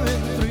door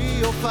in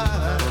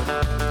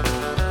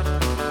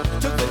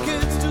 305 took the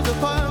kids to the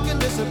park and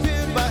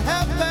disappeared by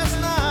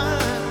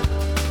 9:30.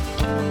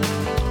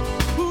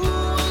 Who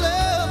will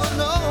ever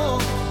know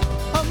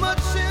how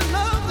much she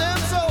loved them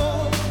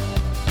so?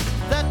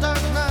 That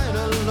dark night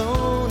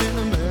alone in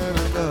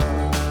America.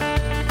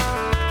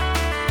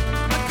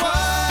 A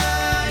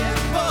quiet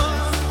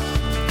voice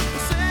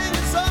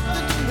singing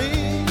something to me.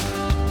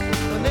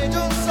 An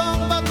angel song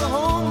about the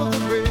home of the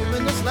brave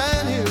in this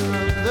land here of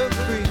the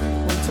free.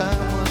 One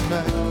time, one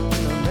night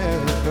in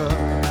America.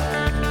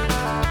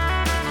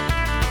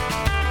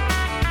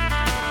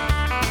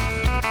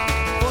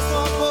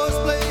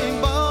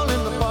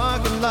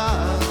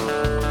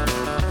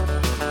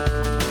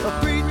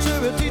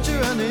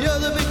 the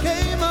other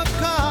became a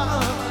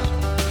car.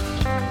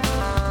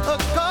 A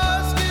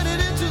car skidded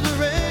into the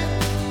rain,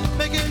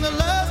 making the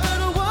last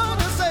little one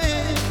to say,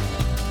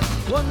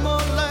 one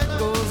more light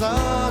goes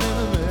out